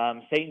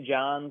 St.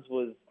 John's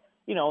was,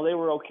 they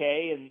were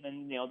okay,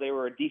 and they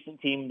were a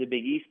decent team in the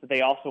Big East, but they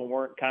also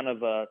weren't kind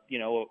of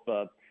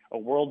a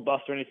world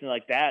bust or anything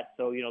like that.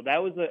 So,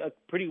 that was a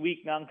pretty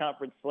weak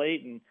non-conference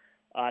slate, and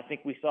I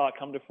think we saw it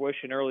come to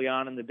fruition early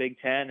on in the Big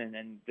Ten,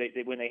 and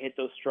they when they hit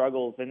those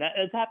struggles, and that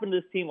has happened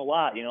to this team a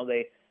lot.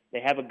 They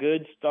have a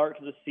good start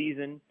to the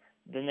season,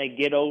 then they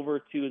get over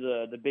to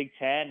the Big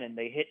Ten, and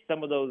they hit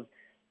some of those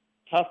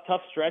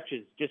tough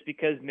stretches just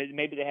because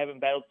maybe they haven't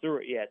battled through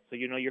it yet. So,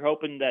 you're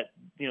hoping that,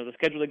 the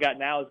schedule they got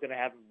now is going to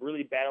have them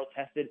really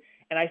battle-tested.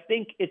 And I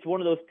think it's one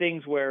of those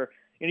things where,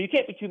 you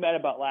can't be too mad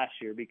about last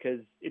year because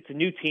it's a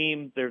new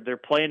team. They're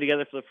playing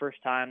together for the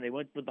first time. They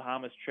went to the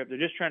Bahamas trip. They're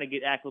just trying to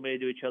get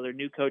acclimated to each other,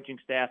 new coaching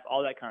staff,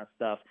 all that kind of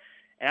stuff.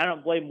 And I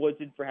don't blame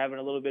Woodson for having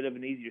a little bit of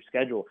an easier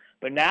schedule.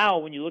 But now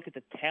when you look at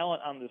the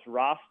talent on this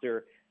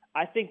roster,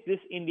 I think this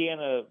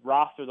Indiana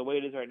roster, the way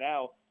it is right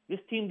now, this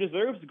team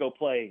deserves to go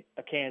play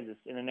a Kansas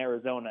and an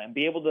Arizona and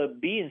be able to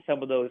be in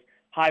some of those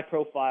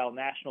high-profile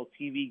national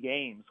TV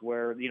games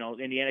where,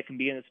 Indiana can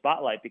be in the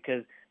spotlight,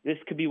 because this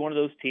could be one of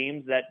those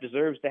teams that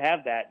deserves to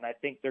have that. And I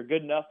think they're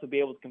good enough to be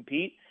able to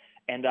compete.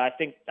 And I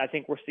think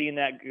we're seeing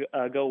that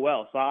go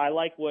well. So I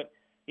like what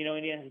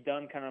Indiana has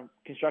done, kind of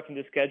constructing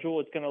the schedule.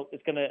 It's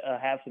gonna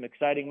have some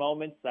exciting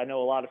moments. I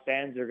know a lot of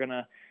fans are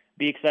gonna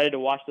be excited to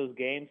watch those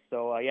games.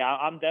 So yeah,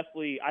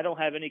 I don't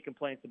have any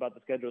complaints about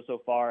the schedule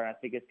so far, and I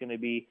think it's going to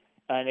be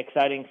an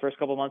exciting first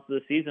couple months of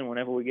the season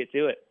whenever we get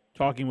to it.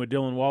 Talking with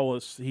Dylan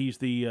Wallace, he's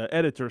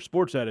the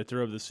sports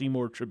editor of the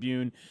Seymour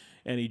Tribune,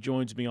 and he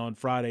joins me on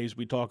Fridays.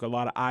 We talk a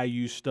lot of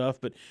IU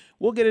stuff, but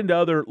we'll get into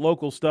other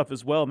local stuff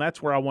as well, and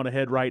that's where I want to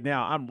head right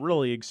now. I'm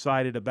really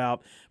excited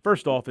about,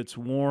 first off, it's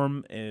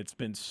warm, and it's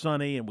been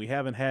sunny, and we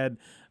haven't had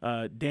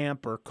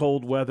damp or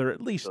cold weather, at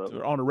least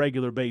on a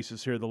regular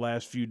basis here the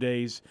last few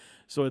days.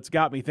 So it's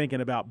got me thinking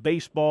about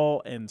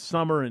baseball and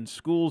summer, and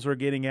schools are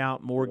getting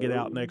out. More get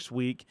out next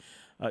week.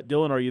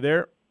 Dylan, are you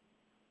there?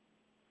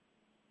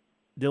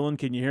 Dylan,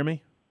 can you hear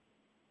me?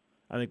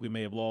 I think we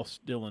may have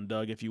lost Dylan,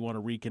 Doug, if you want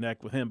to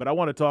reconnect with him. But I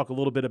want to talk a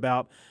little bit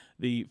about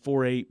the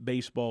 4A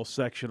baseball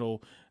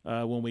sectional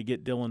when we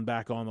get Dylan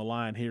back on the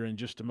line here in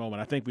just a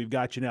moment. I think we've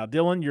got you now.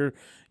 Dylan,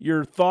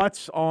 your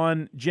thoughts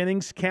on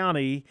Jennings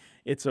County.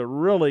 It's a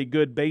really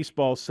good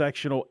baseball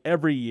sectional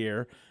every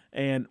year.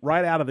 And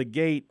right out of the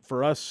gate,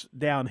 for us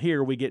down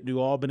here, we get New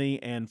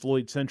Albany and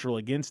Floyd Central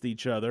against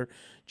each other.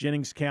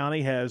 Jennings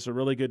County has a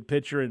really good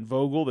pitcher in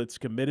Vogel that's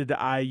committed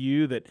to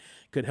IU that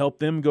could help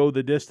them go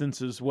the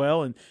distance as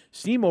well. And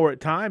Seymour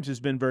at times has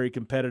been very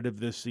competitive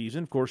this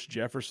season. Of course,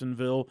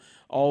 Jeffersonville,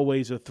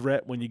 always a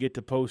threat when you get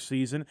to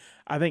postseason.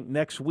 I think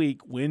next week,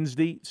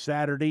 Wednesday,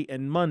 Saturday,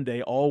 and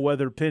Monday, all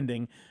weather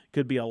pending,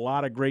 could be a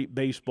lot of great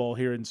baseball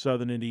here in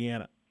Southern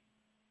Indiana.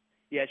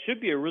 Yeah, it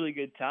should be a really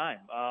good time.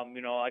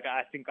 Like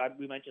I think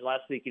we mentioned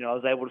last week, I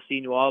was able to see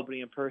New Albany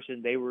in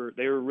person. They were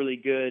really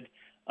good.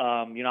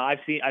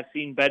 I've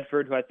seen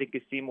Bedford, who I think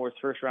is Seymour's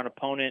first round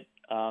opponent.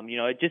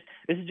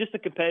 This is just a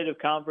competitive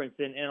conference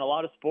in a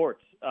lot of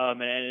sports,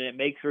 and it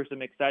makes for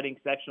some exciting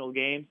sectional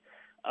games.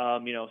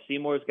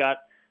 Seymour's got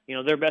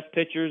their best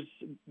pitchers,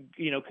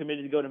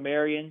 committed to go to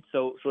Marion,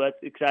 so that's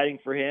exciting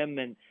for him.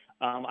 And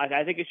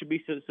I think it should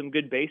be some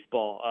good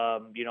baseball.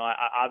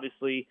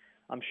 Obviously,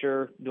 I'm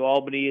sure New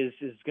Albany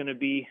is going to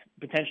be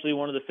potentially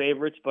one of the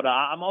favorites, but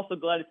I'm also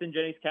glad it's in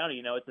Jennings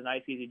County. It's a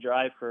nice, easy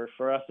drive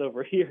for us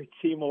over here at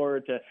Seymour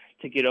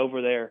to get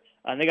over there.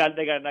 And they got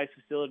a nice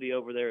facility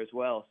over there as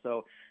well.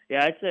 So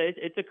yeah,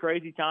 it's a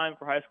crazy time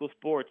for high school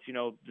sports.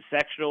 The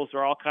sectionals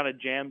are all kind of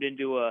jammed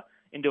into a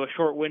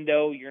short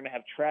window. You're going to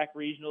have track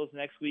regionals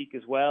next week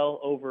as well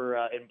over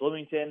in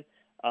Bloomington.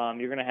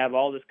 You're going to have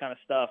all this kind of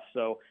stuff.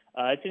 So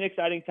it's an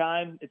exciting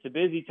time. It's a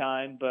busy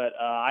time, but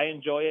I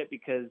enjoy it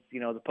because,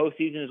 the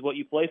postseason is what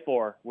you play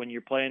for. When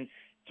you're playing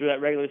through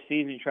that regular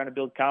season, you're trying to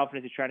build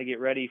confidence, you're trying to get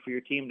ready for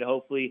your team to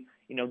hopefully,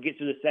 get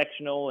through the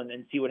sectional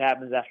and see what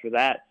happens after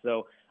that.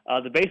 So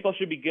the baseball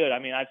should be good. I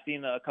mean, I've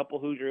seen a couple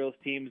Hoosier Hills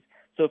teams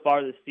so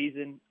far this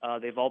season.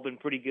 They've all been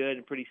pretty good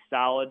and pretty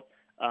solid.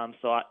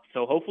 So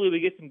hopefully we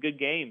get some good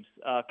games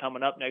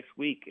coming up next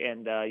week,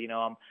 and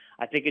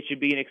I think it should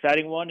be an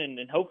exciting one,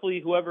 and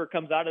hopefully whoever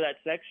comes out of that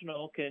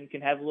sectional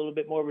can have a little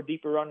bit more of a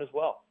deeper run as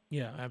well.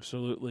 Yeah,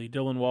 absolutely.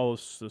 Dylan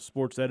Wallace, the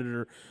sports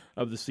editor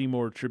of the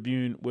Seymour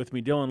Tribune, with me.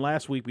 Dylan,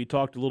 last week we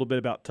talked a little bit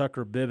about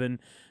Tucker Biven.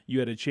 You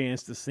had a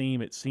chance to see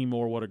him at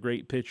Seymour. What a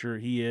great pitcher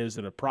he is,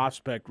 and a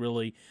prospect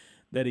really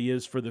that he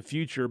is for the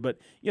future. But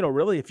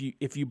really,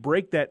 if you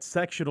break that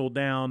sectional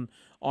down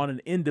on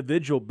an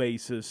individual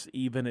basis,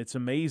 even, it's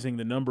amazing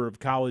the number of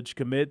college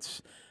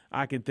commits.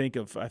 I can think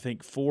of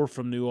 4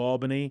 from New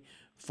Albany,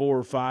 4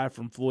 or 5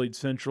 from Floyd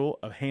Central,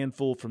 a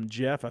handful from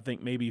Jeff. I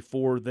think maybe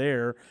 4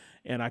 there,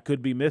 and I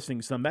could be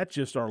missing some. That's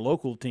just our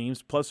local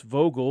teams, plus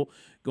Vogel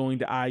going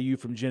to IU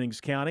from Jennings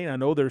County. And I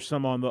know there's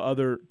some on the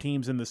other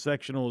teams in the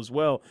sectional as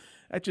well.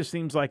 That just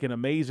seems like an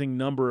amazing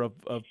number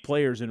of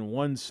players in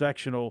one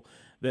sectional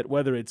that,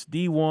 whether it's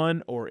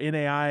D1 or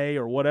NAIA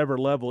or whatever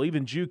level,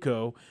 even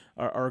JUCO,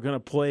 are going to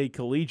play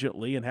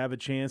collegiately and have a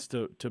chance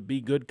to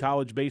be good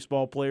college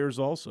baseball players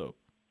also.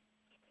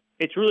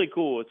 It's really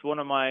cool. It's one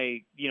of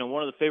my,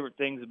 one of the favorite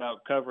things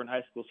about covering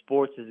high school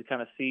sports is to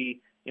kind of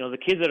see, the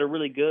kids that are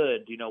really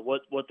good,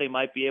 what they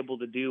might be able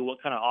to do,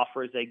 what kind of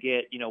offers they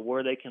get,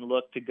 where they can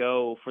look to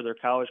go for their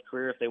college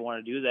career if they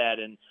want to do that.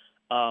 And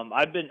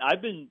I've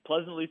been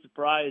pleasantly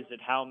surprised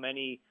at how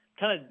many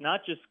kind of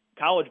not just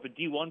college but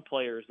D1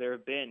 players there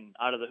have been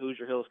out of the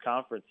Hoosier Hills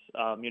Conference.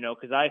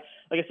 Because like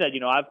I said,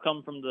 I've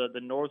come from the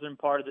northern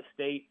part of the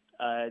state,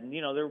 and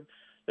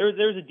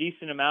there's a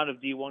decent amount of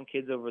D1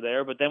 kids over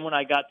there. But then when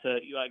I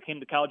came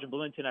to college in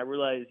Bloomington, I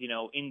realized,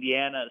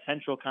 Indiana,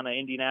 central kind of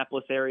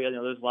Indianapolis area,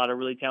 there's a lot of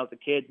really talented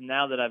kids. And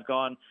now that I've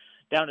gone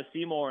down to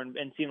Seymour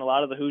and seen a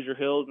lot of the Hoosier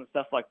Hills and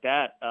stuff like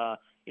that, I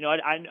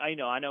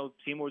know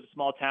Seymour's a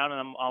small town, and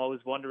I'm always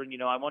wondering,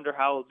 I wonder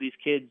how these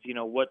kids,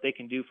 what they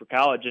can do for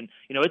college. And,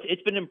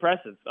 it's been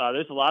impressive.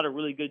 There's a lot of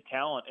really good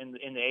talent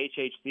in the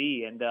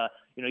HHC. And,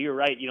 you're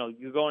right.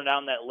 You're going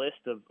down that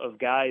list of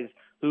guys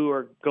who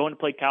are going to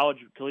play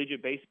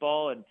collegiate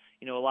baseball. And,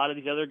 a lot of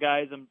these other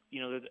guys, and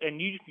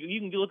you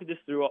can look at this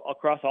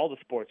across all the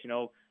sports,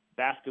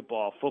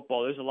 basketball,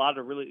 football. There's a lot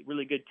of really,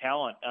 really good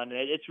talent, and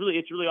it's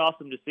really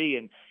awesome to see.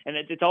 And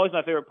it's always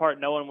my favorite part,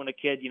 knowing when a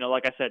kid,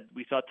 like I said,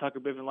 we saw Tucker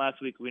Biven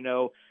last week. We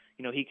know,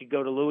 he could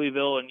go to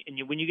Louisville, and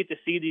when you get to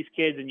see these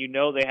kids and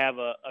they have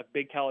a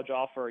big college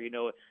offer,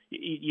 you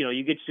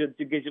get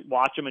to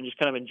watch them and just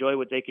kind of enjoy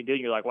what they can do.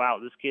 And you're like, wow,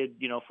 this kid,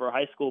 for a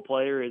high school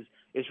player is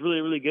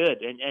really, really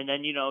good. And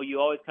then, you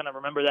always kind of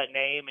remember that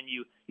name, and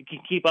you can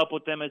keep up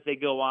with them as they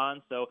go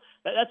on. So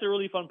that's a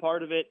really fun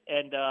part of it.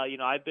 And,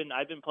 I've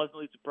been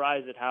pleasantly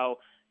surprised at how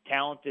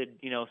talented,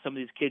 some of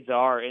these kids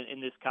are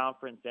in this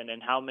conference, and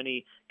how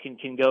many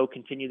can go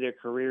continue their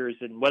careers,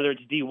 and whether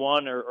it's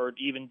D1 or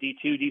even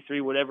D2,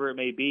 D3, whatever it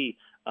may be.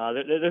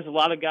 There's a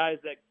lot of guys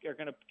that are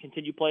going to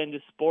continue playing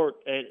this sport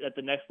at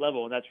the next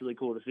level, and that's really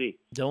cool to see.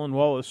 Dylan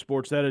Wallace,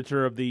 sports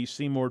editor of the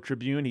Seymour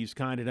Tribune. He's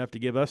kind enough to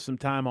give us some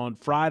time on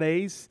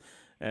Fridays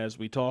as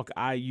we talk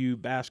IU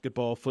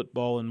basketball,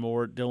 football, and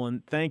more.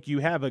 Dylan, thank you.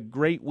 Have a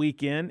great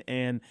weekend,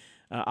 and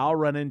I'll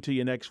run into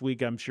you next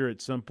week, I'm sure,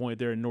 at some point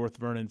there in North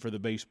Vernon for the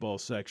baseball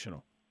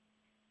sectional.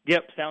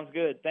 Yep, sounds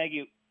good. Thank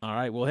you. All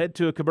right, we'll head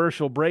to a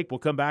commercial break. We'll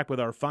come back with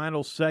our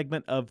final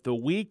segment of the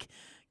week.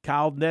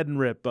 Kyle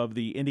Nedenrip of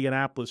the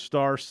Indianapolis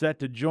Star set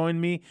to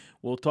join me.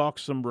 We'll talk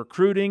some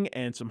recruiting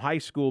and some high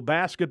school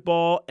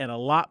basketball and a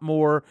lot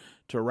more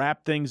to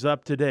wrap things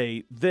up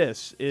today.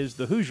 This is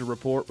the Hoosier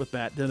Report with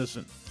Matt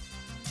Dennison.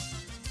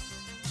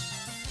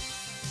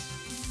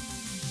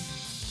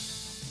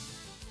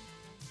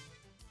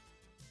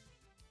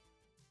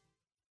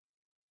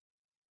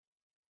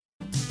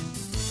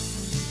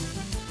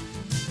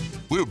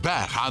 We're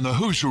back on the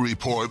Hoosier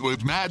Report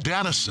with Matt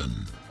Dennison.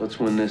 Let's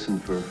win this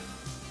one for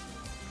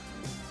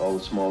all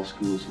the small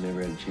schools who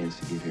never had a chance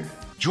to get here.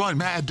 Join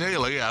Matt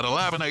daily at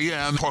 11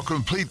 a.m. for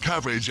complete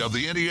coverage of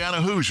the Indiana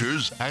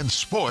Hoosiers and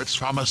sports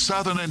from a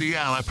Southern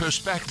Indiana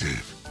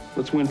perspective.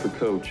 Let's win for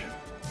Coach,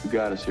 who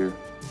got us here.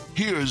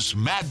 Here's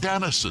Matt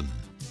Dennison.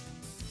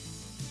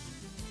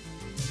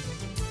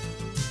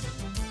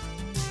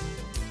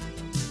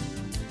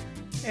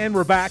 And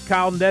we're back.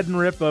 Kyle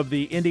Nedenrip of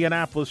the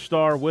Indianapolis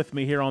Star with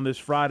me here on this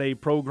Friday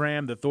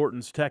program. The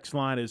Thornton's text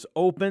line is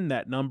open.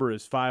 That number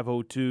is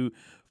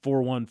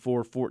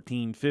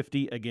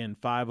 502-414-1450. Again,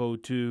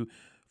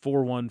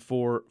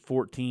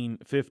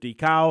 502-414-1450.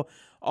 Kyle,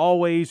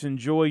 always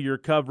enjoy your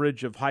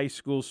coverage of high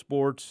school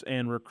sports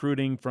and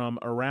recruiting from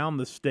around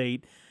the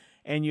state.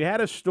 And you had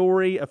a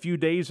story a few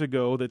days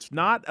ago that's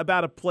not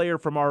about a player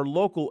from our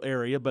local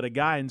area, but a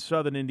guy in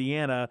Southern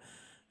Indiana.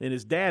 And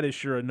his dad is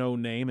sure a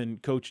known name,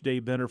 and Coach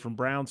Dave Benner from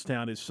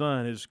Brownstown, his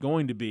son, is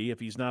going to be,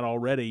 if he's not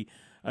already,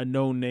 a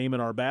known name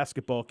in our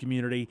basketball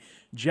community.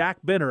 Jack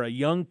Benner, a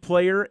young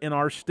player in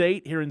our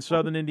state here in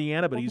Southern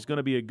Indiana, but he's going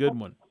to be a good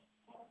one.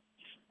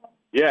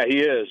 Yeah,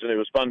 he is, and it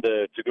was fun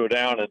to go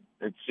down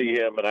and see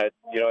him. And I'd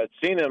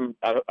seen him.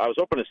 I was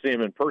hoping to see him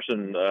in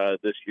person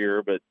this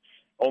year, but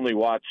only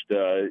watched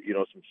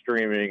some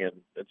streaming and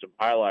some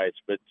highlights.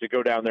 But to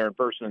go down there in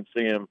person and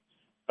see him,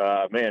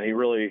 man, he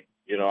really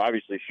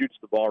obviously shoots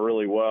the ball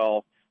really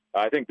well.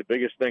 I think the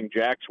biggest thing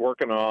Jack's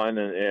working on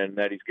and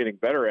that he's getting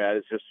better at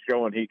is just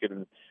showing he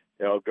can,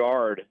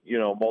 guard,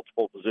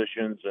 multiple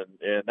positions.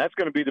 And that's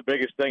going to be the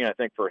biggest thing, I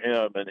think, for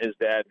him. And his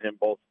dad and him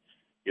both,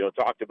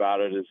 talked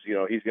about it is,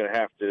 he's going to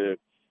have to,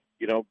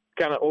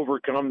 kind of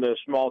overcome the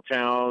small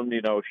town,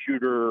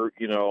 shooter,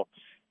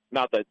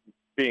 not that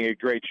being a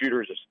great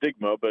shooter is a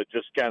stigma, but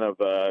just kind of,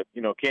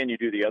 can you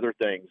do the other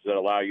things that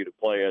allow you to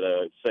play at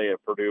say a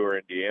Purdue or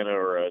Indiana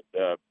or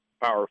a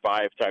Power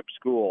 5 type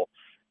school.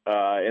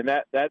 And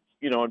that's,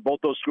 and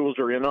both those schools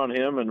are in on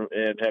him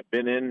and have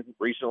been in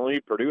recently.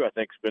 Purdue, I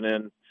think, has been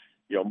in,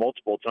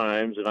 multiple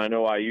times. And I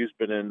know IU's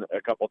been in a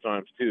couple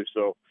times too.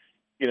 So,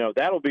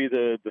 that'll be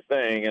the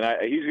thing. And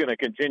he's going to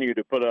continue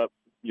to put up,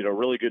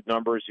 really good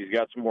numbers. He's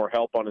got some more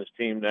help on his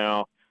team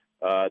now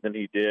than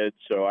he did.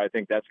 So I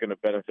think that's going to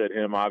benefit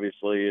him,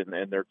 obviously,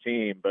 and their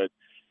team. But,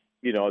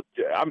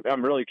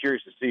 I'm really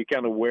curious to see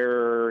kind of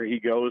where he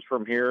goes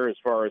from here as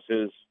far as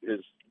his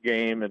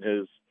game and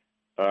his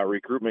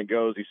recruitment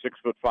goes. He's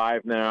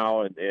 6'5"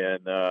 now, and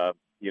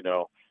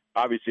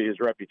obviously his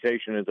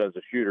reputation is as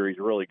a shooter. He's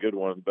a really good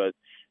one, but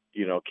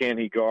can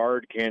he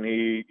guard? Can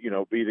he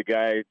be the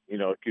guy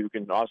who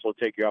can also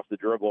take you off the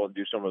dribble and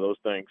do some of those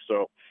things?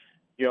 So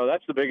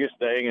that's the biggest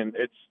thing, and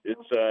it's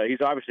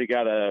he's obviously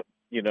got a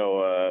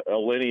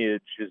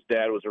lineage. His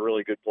dad was a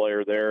really good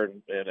player there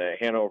in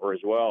Hanover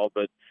as well,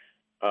 but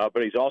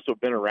he's also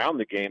been around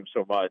the game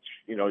so much,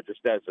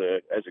 just as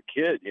a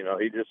kid, he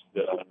just,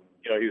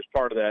 he was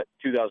part of that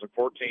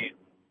 2014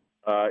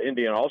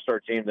 Indiana All-Star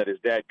team that his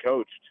dad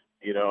coached,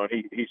 and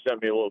he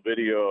sent me a little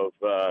video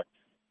of,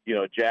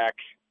 Jack,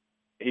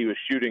 he was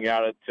shooting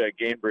out at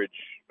Cambridge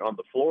on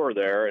the floor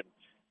there and,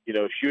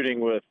 shooting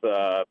with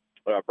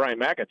Brian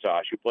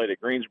McIntosh, who played at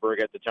Greensburg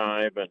at the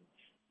time and,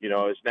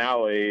 is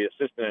now a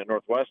assistant at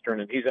Northwestern,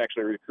 and he's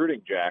actually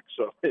recruiting Jack.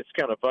 So it's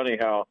kind of funny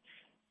how,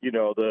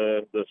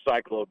 the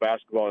cycle of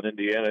basketball in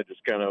Indiana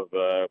just kind of,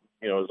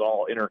 is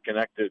all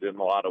interconnected in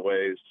a lot of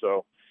ways.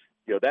 So,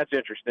 that's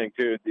interesting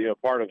too.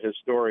 Part of his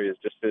story is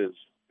just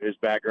his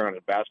background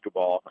in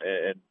basketball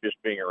and just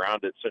being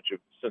around it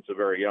since a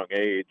very young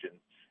age and,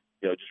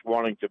 just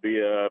wanting to be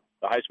a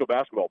high school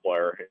basketball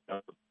player.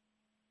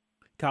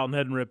 Kyle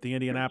Nedenrip, the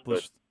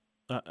Indianapolis.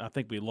 I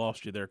think we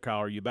lost you there, Kyle.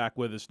 Are you back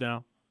with us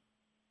now?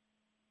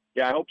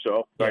 Yeah, I hope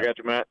so. Yeah. I got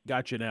you, Matt.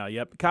 Got you now.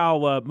 Yep.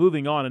 Kyle,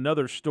 moving on,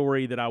 another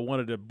story that I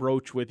wanted to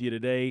broach with you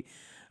today.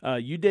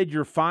 You did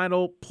your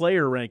final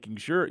player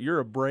rankings. You're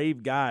a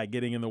brave guy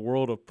getting in the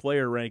world of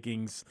player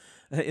rankings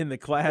in the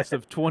class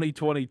of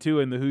 2022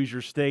 in the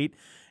Hoosier State.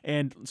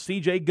 And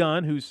C.J.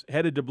 Gunn, who's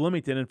headed to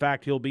Bloomington, in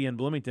fact, he'll be in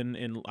Bloomington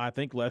in, I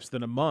think, less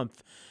than a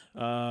month,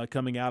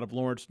 coming out of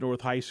Lawrence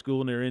North High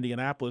School near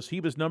Indianapolis. He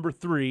was number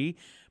 3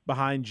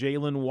 behind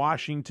Jalen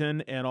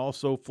Washington and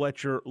also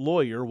Fletcher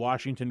Lawyer.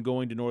 Washington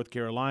going to North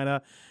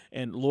Carolina,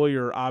 and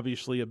Lawyer,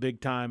 obviously a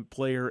big-time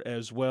player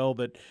as well,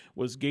 that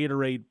was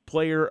Gatorade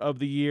Player of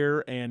the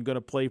Year and going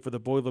to play for the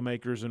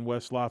Boilermakers in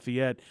West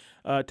Lafayette.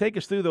 Take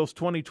us through those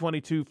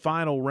 2022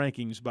 final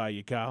rankings by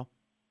you, Kyle.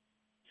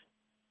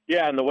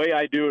 Yeah, and the way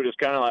I do it is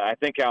kind of like I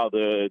think how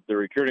the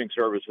recruiting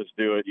services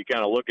do it. You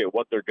kind of look at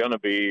what they're going to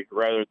be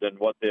rather than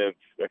what they've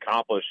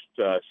accomplished,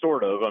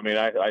 sort of. I mean,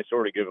 I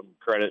sort of give them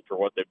credit for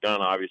what they've done.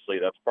 Obviously,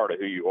 that's part of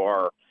who you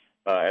are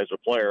as a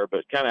player,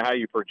 but kind of how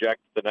you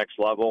project the next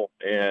level.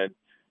 And,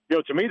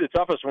 to me, the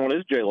toughest one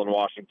is Jalen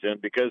Washington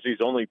because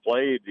he's only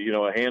played,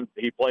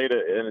 he played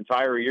an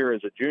entire year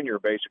as a junior,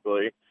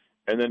 basically,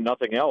 and then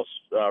nothing else,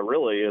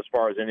 really, as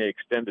far as any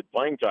extended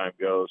playing time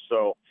goes.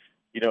 So,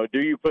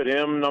 do you put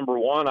him number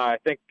one? I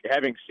think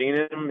having seen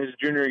him his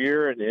junior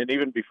year and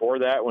even before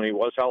that when he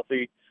was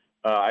healthy,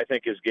 I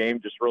think his game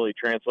just really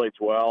translates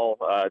well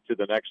to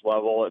the next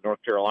level at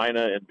North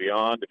Carolina and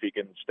beyond if he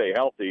can stay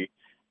healthy.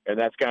 And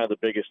that's kind of the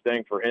biggest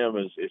thing for him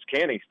is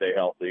can he stay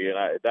healthy?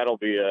 And that'll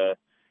be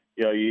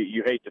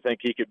you hate to think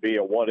he could be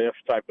a what-if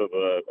type of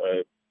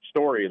a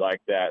story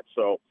like that.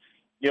 So,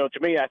 to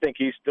me, I think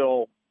he's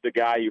still the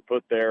guy you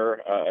put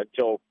there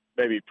until –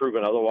 maybe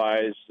proven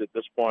otherwise at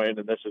this point,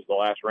 and this is the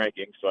last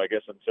ranking. So I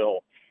guess until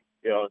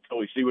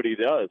we see what he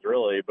does,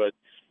 really. But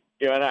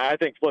and I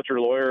think Fletcher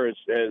Lawyer is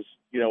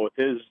with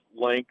his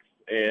length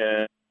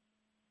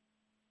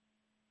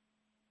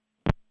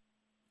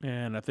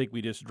and I think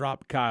we just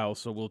dropped Kyle,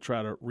 so we'll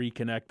try to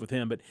reconnect with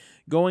him. But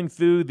going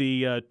through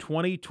the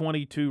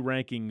 2022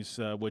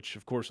 rankings, which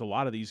of course a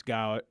lot of these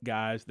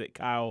guys that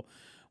Kyle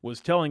was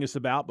telling us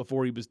about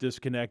before he was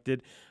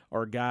disconnected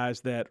are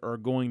guys that are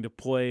going to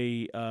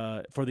play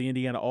for the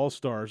Indiana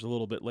All-Stars a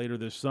little bit later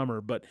this summer.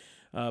 But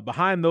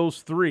behind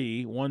those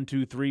three, 1,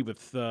 2, 3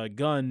 with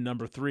Gunn,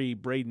 number 3,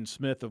 Braden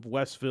Smith of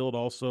Westfield,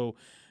 also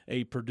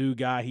a Purdue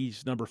guy.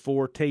 He's number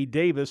 4, Tay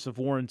Davis of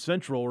Warren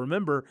Central.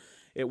 Remember,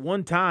 at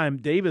one time,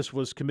 Davis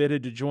was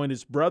committed to join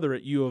his brother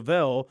at U of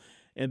L,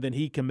 and then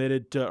he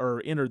committed to,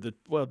 or entered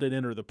didn't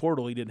enter the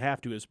portal. He didn't have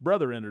to. His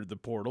brother entered the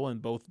portal,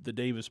 and both the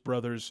Davis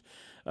brothers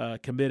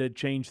committed,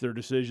 changed their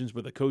decisions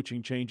with a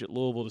coaching change at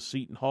Louisville to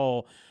Seton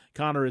Hall.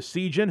 Connor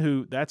Esigian,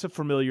 who that's a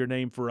familiar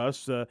name for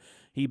us.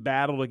 He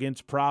battled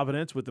against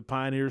Providence with the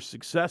Pioneers,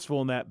 successful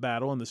in that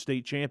battle in the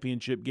state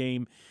championship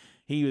game.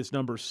 He is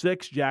number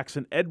 6.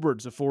 Jackson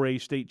Edwards, a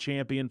 4A state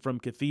champion from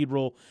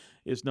Cathedral,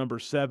 is number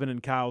 7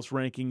 in Kyle's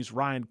rankings.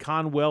 Ryan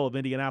Conwell of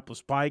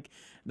Indianapolis Pike,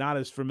 not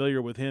as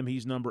familiar with him.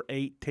 He's number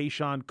 8.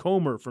 Tayshawn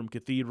Comer from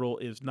Cathedral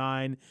is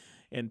 9.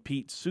 And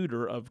Pete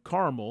Suter of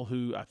Carmel,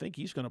 who I think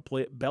he's going to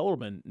play at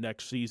Bellarmine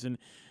next season,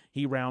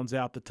 he rounds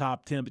out the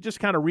top 10. But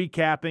just kind of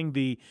recapping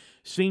the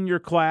senior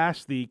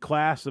class, the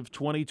class of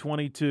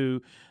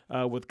 2022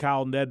 with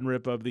Kyle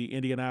Neddenrip of the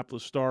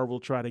Indianapolis Star. We'll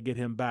try to get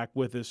him back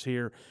with us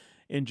here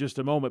in just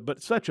a moment.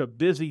 But such a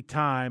busy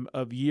time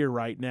of year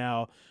right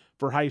now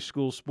for high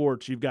school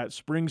sports. You've got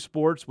spring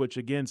sports, which,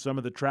 again, some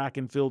of the track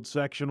and field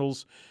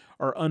sectionals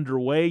are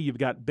underway. You've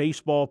got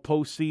baseball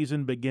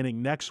postseason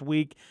beginning next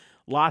week.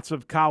 Lots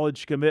of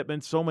college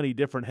commitments, so many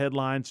different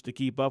headlines to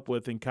keep up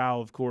with. And Kyle,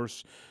 of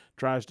course,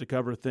 tries to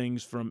cover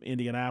things from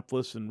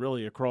Indianapolis and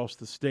really across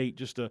the state.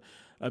 Just a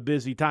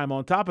busy time.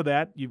 On top of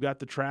that, you've got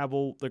the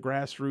travel, the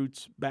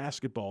grassroots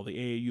basketball, the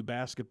AAU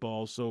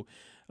basketball. So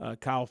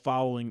Kyle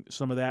following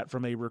some of that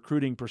from a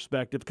recruiting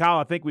perspective. Kyle,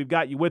 I think we've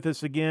got you with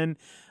us again.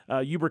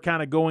 You were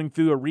kind of going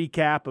through a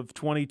recap of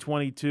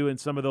 2022 and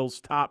some of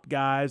those top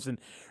guys, and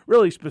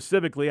really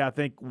specifically, I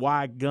think,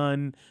 why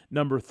Gunn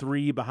number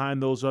 3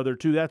 behind those other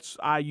two. That's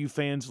IU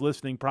fans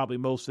listening probably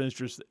most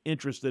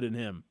interested in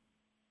him.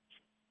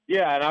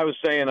 Yeah, and I was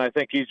saying I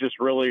think he's just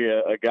really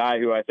a guy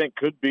who I think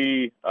could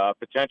be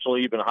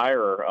potentially even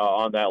higher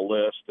on that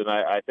list, and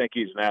I think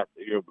he's a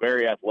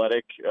very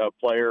athletic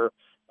player.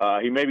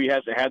 He maybe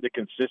hasn't had the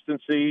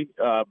consistency,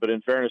 but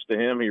in fairness to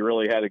him, he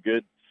really had a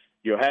good,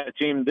 had a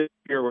team this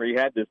year where he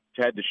had to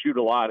shoot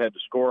a lot, had to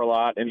score a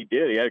lot, and he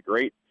did. He had a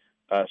great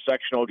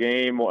sectional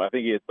game. I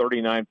think he had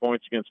 39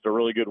 points against a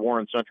really good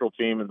Warren Central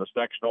team in the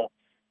sectional,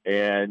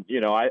 and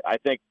I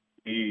think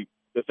the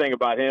thing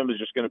about him is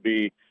just going to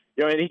be.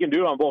 And he can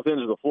do it on both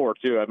ends of the floor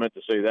too. I meant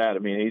to say that. I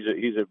mean,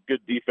 he's a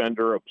good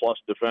defender, a plus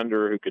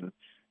defender who can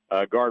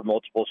guard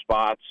multiple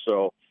spots.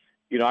 So,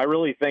 I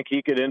really think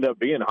he could end up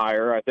being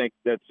higher. I think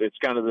it's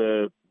kind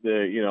of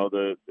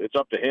it's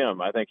up to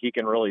him. I think he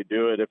can really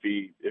do it if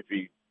he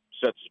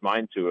sets his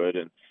mind to it.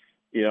 And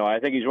I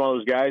think he's one of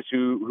those guys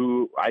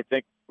who I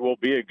think will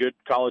be a good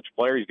college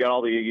player. He's got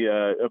all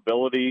the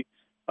ability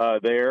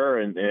there,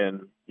 and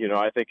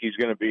I think he's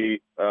going to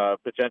be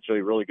potentially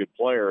a really good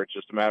player. It's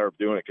just a matter of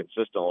doing it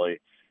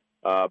consistently.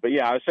 But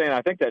yeah, I was saying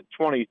I think that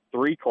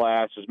 23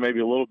 class is maybe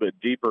a little bit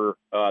deeper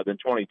than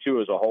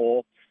 22 as a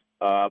whole.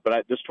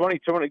 But this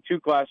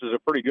 2022 class is a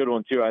pretty good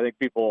one too. I think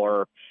people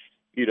are,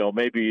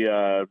 maybe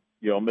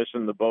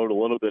missing the boat a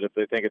little bit if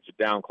they think it's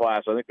a down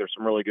class. I think there's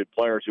some really good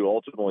players who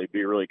ultimately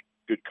be really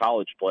good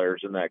college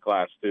players in that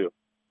class too.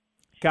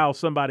 Kyle,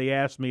 somebody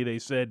asked me. They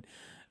said.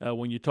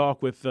 When you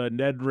talk with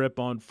Neddenrip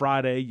on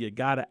Friday, you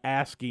got to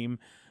ask him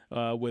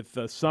with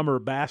summer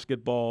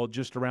basketball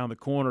just around the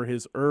corner,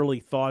 his early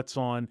thoughts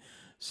on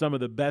some of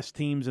the best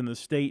teams in the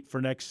state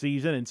for next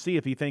season and see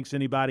if he thinks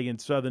anybody in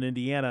Southern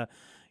Indiana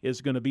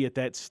is going to be at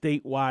that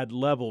statewide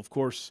level. Of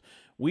course,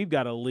 we've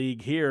got a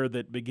league here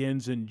that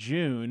begins in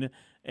June,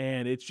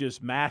 and it's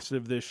just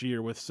massive this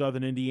year with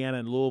Southern Indiana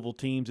and Louisville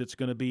teams. It's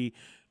going to be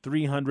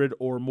 300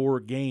 or more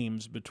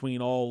games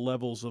between all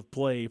levels of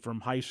play from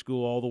high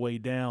school all the way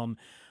down.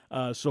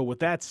 So with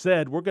that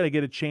said, we're going to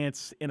get a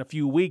chance in a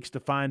few weeks to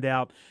find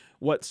out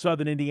what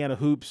Southern Indiana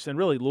hoops and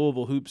really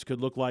Louisville hoops could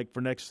look like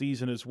for next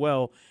season as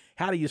well.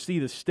 How do you see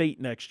the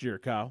state next year,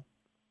 Kyle?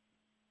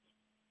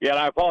 Yeah, and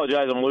I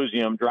apologize. I'm losing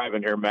you. I'm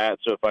driving here, Matt.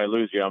 So if I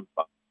lose you, I'm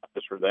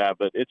just for that.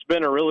 But it's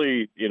been a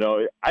really,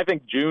 I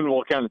think June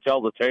will kind of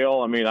tell the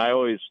tale. I mean, I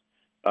always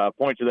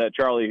point to that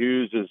Charlie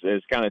Hughes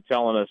is kind of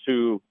telling us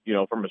who,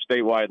 from a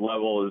statewide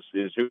level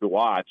is who to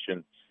watch.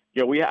 And,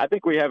 I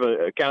think we have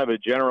a kind of a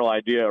general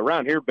idea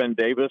around here. Ben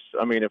Davis,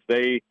 I mean, if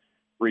they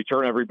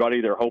return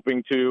everybody they're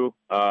hoping to,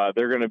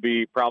 they're going to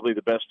be probably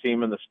the best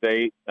team in the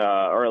state,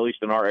 or at least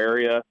in our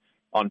area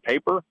on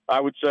paper, I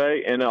would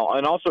say. And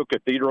also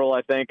Cathedral,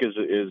 I think, is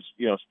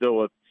still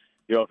with,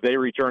 if they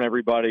return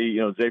everybody,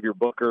 Xavier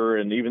Booker,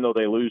 and even though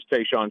they lose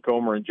Tayshawn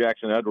Comer and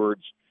Jackson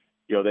Edwards,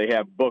 they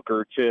have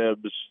Booker,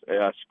 Tibbs,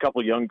 a couple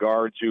of young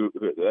guards who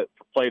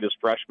played as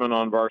freshmen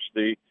on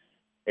varsity.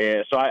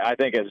 And so I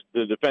think as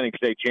the defending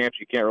state champs,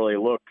 you can't really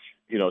look,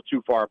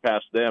 too far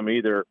past them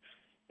either.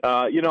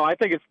 I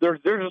think there's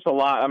just a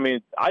lot. I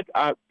mean,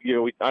 I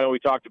know we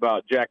talked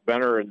about Jack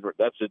Benner, and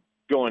that's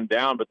going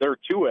down, but they're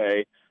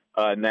 2A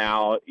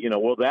now.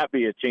 Will that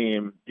be a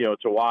team, to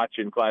watch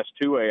in Class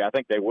 2A? I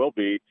think they will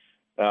be.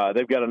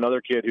 They've got another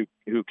kid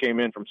who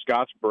came in from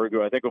Scottsburg,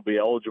 who I think will be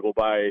eligible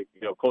by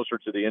closer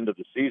to the end of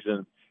the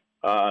season.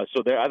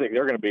 So I think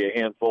they're going to be a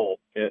handful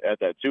at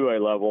that 2A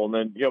level. And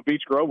then,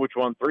 Beech Grove, which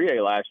won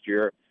 3A last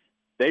year,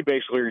 they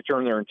basically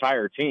returned their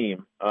entire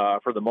team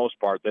for the most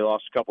part. They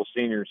lost a couple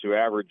seniors who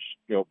averaged,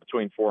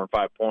 between 4 and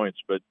 5 points.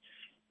 But,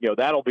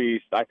 that'll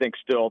be, I think,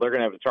 still they're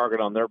going to have a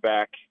target on their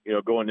back,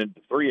 going into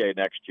 3A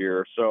next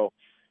year. So,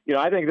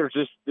 I think there's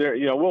just,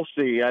 we'll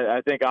see.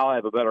 I think I'll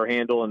have a better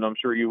handle, and I'm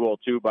sure you will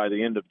too, by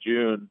the end of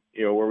June,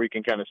 where we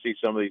can kind of see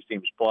some of these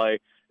teams play.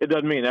 It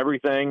doesn't mean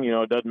everything,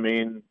 it doesn't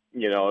mean,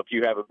 if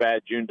you have a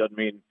bad June, doesn't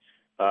mean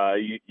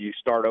you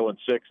start 0-6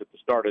 at the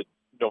start of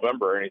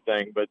November or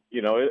anything. But,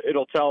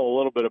 it'll tell a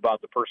little bit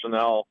about the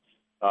personnel,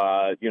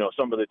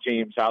 some of the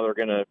teams, how they're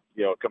going to,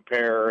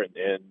 compare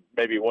and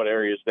maybe what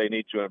areas they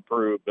need to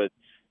improve. But,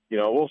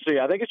 we'll see.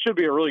 I think it should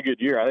be a really good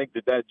year. I think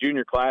that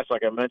junior class,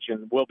 like I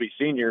mentioned, will be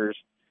seniors.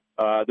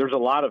 There's a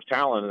lot of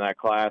talent in that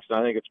class, and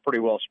I think it's pretty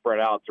well spread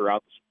out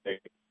throughout the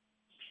state.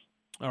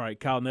 All right,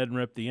 Kyle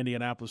Neddenriep, the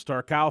Indianapolis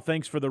Star. Kyle,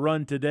 thanks for the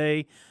run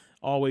today.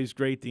 Always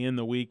great to end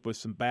the week with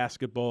some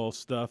basketball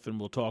stuff, and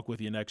we'll talk with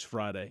you next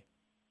Friday.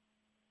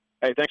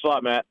 Hey, thanks a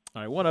lot, Matt.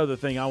 All right, one other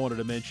thing I wanted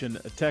to mention.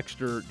 A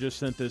texter just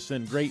sent this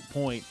in. Great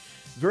point.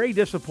 Very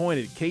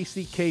disappointed.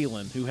 Casey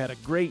Kalin, who had a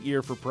great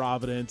year for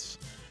Providence,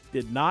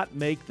 did not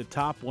make the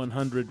top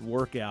 100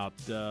 workout.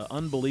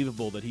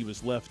 Unbelievable that he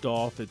was left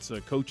off. It's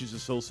a Coaches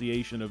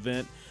Association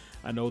event.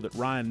 I know that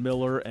Ryan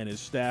Miller and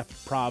his staff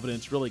at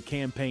Providence really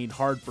campaigned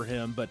hard for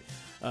him, but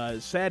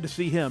sad to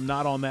see him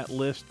not on that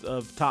list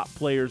of top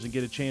players and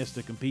get a chance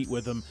to compete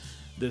with them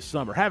this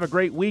summer. Have a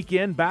great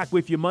weekend. Back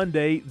with you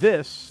Monday.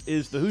 This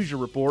is the Hoosier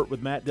Report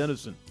with Matt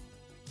Dennison.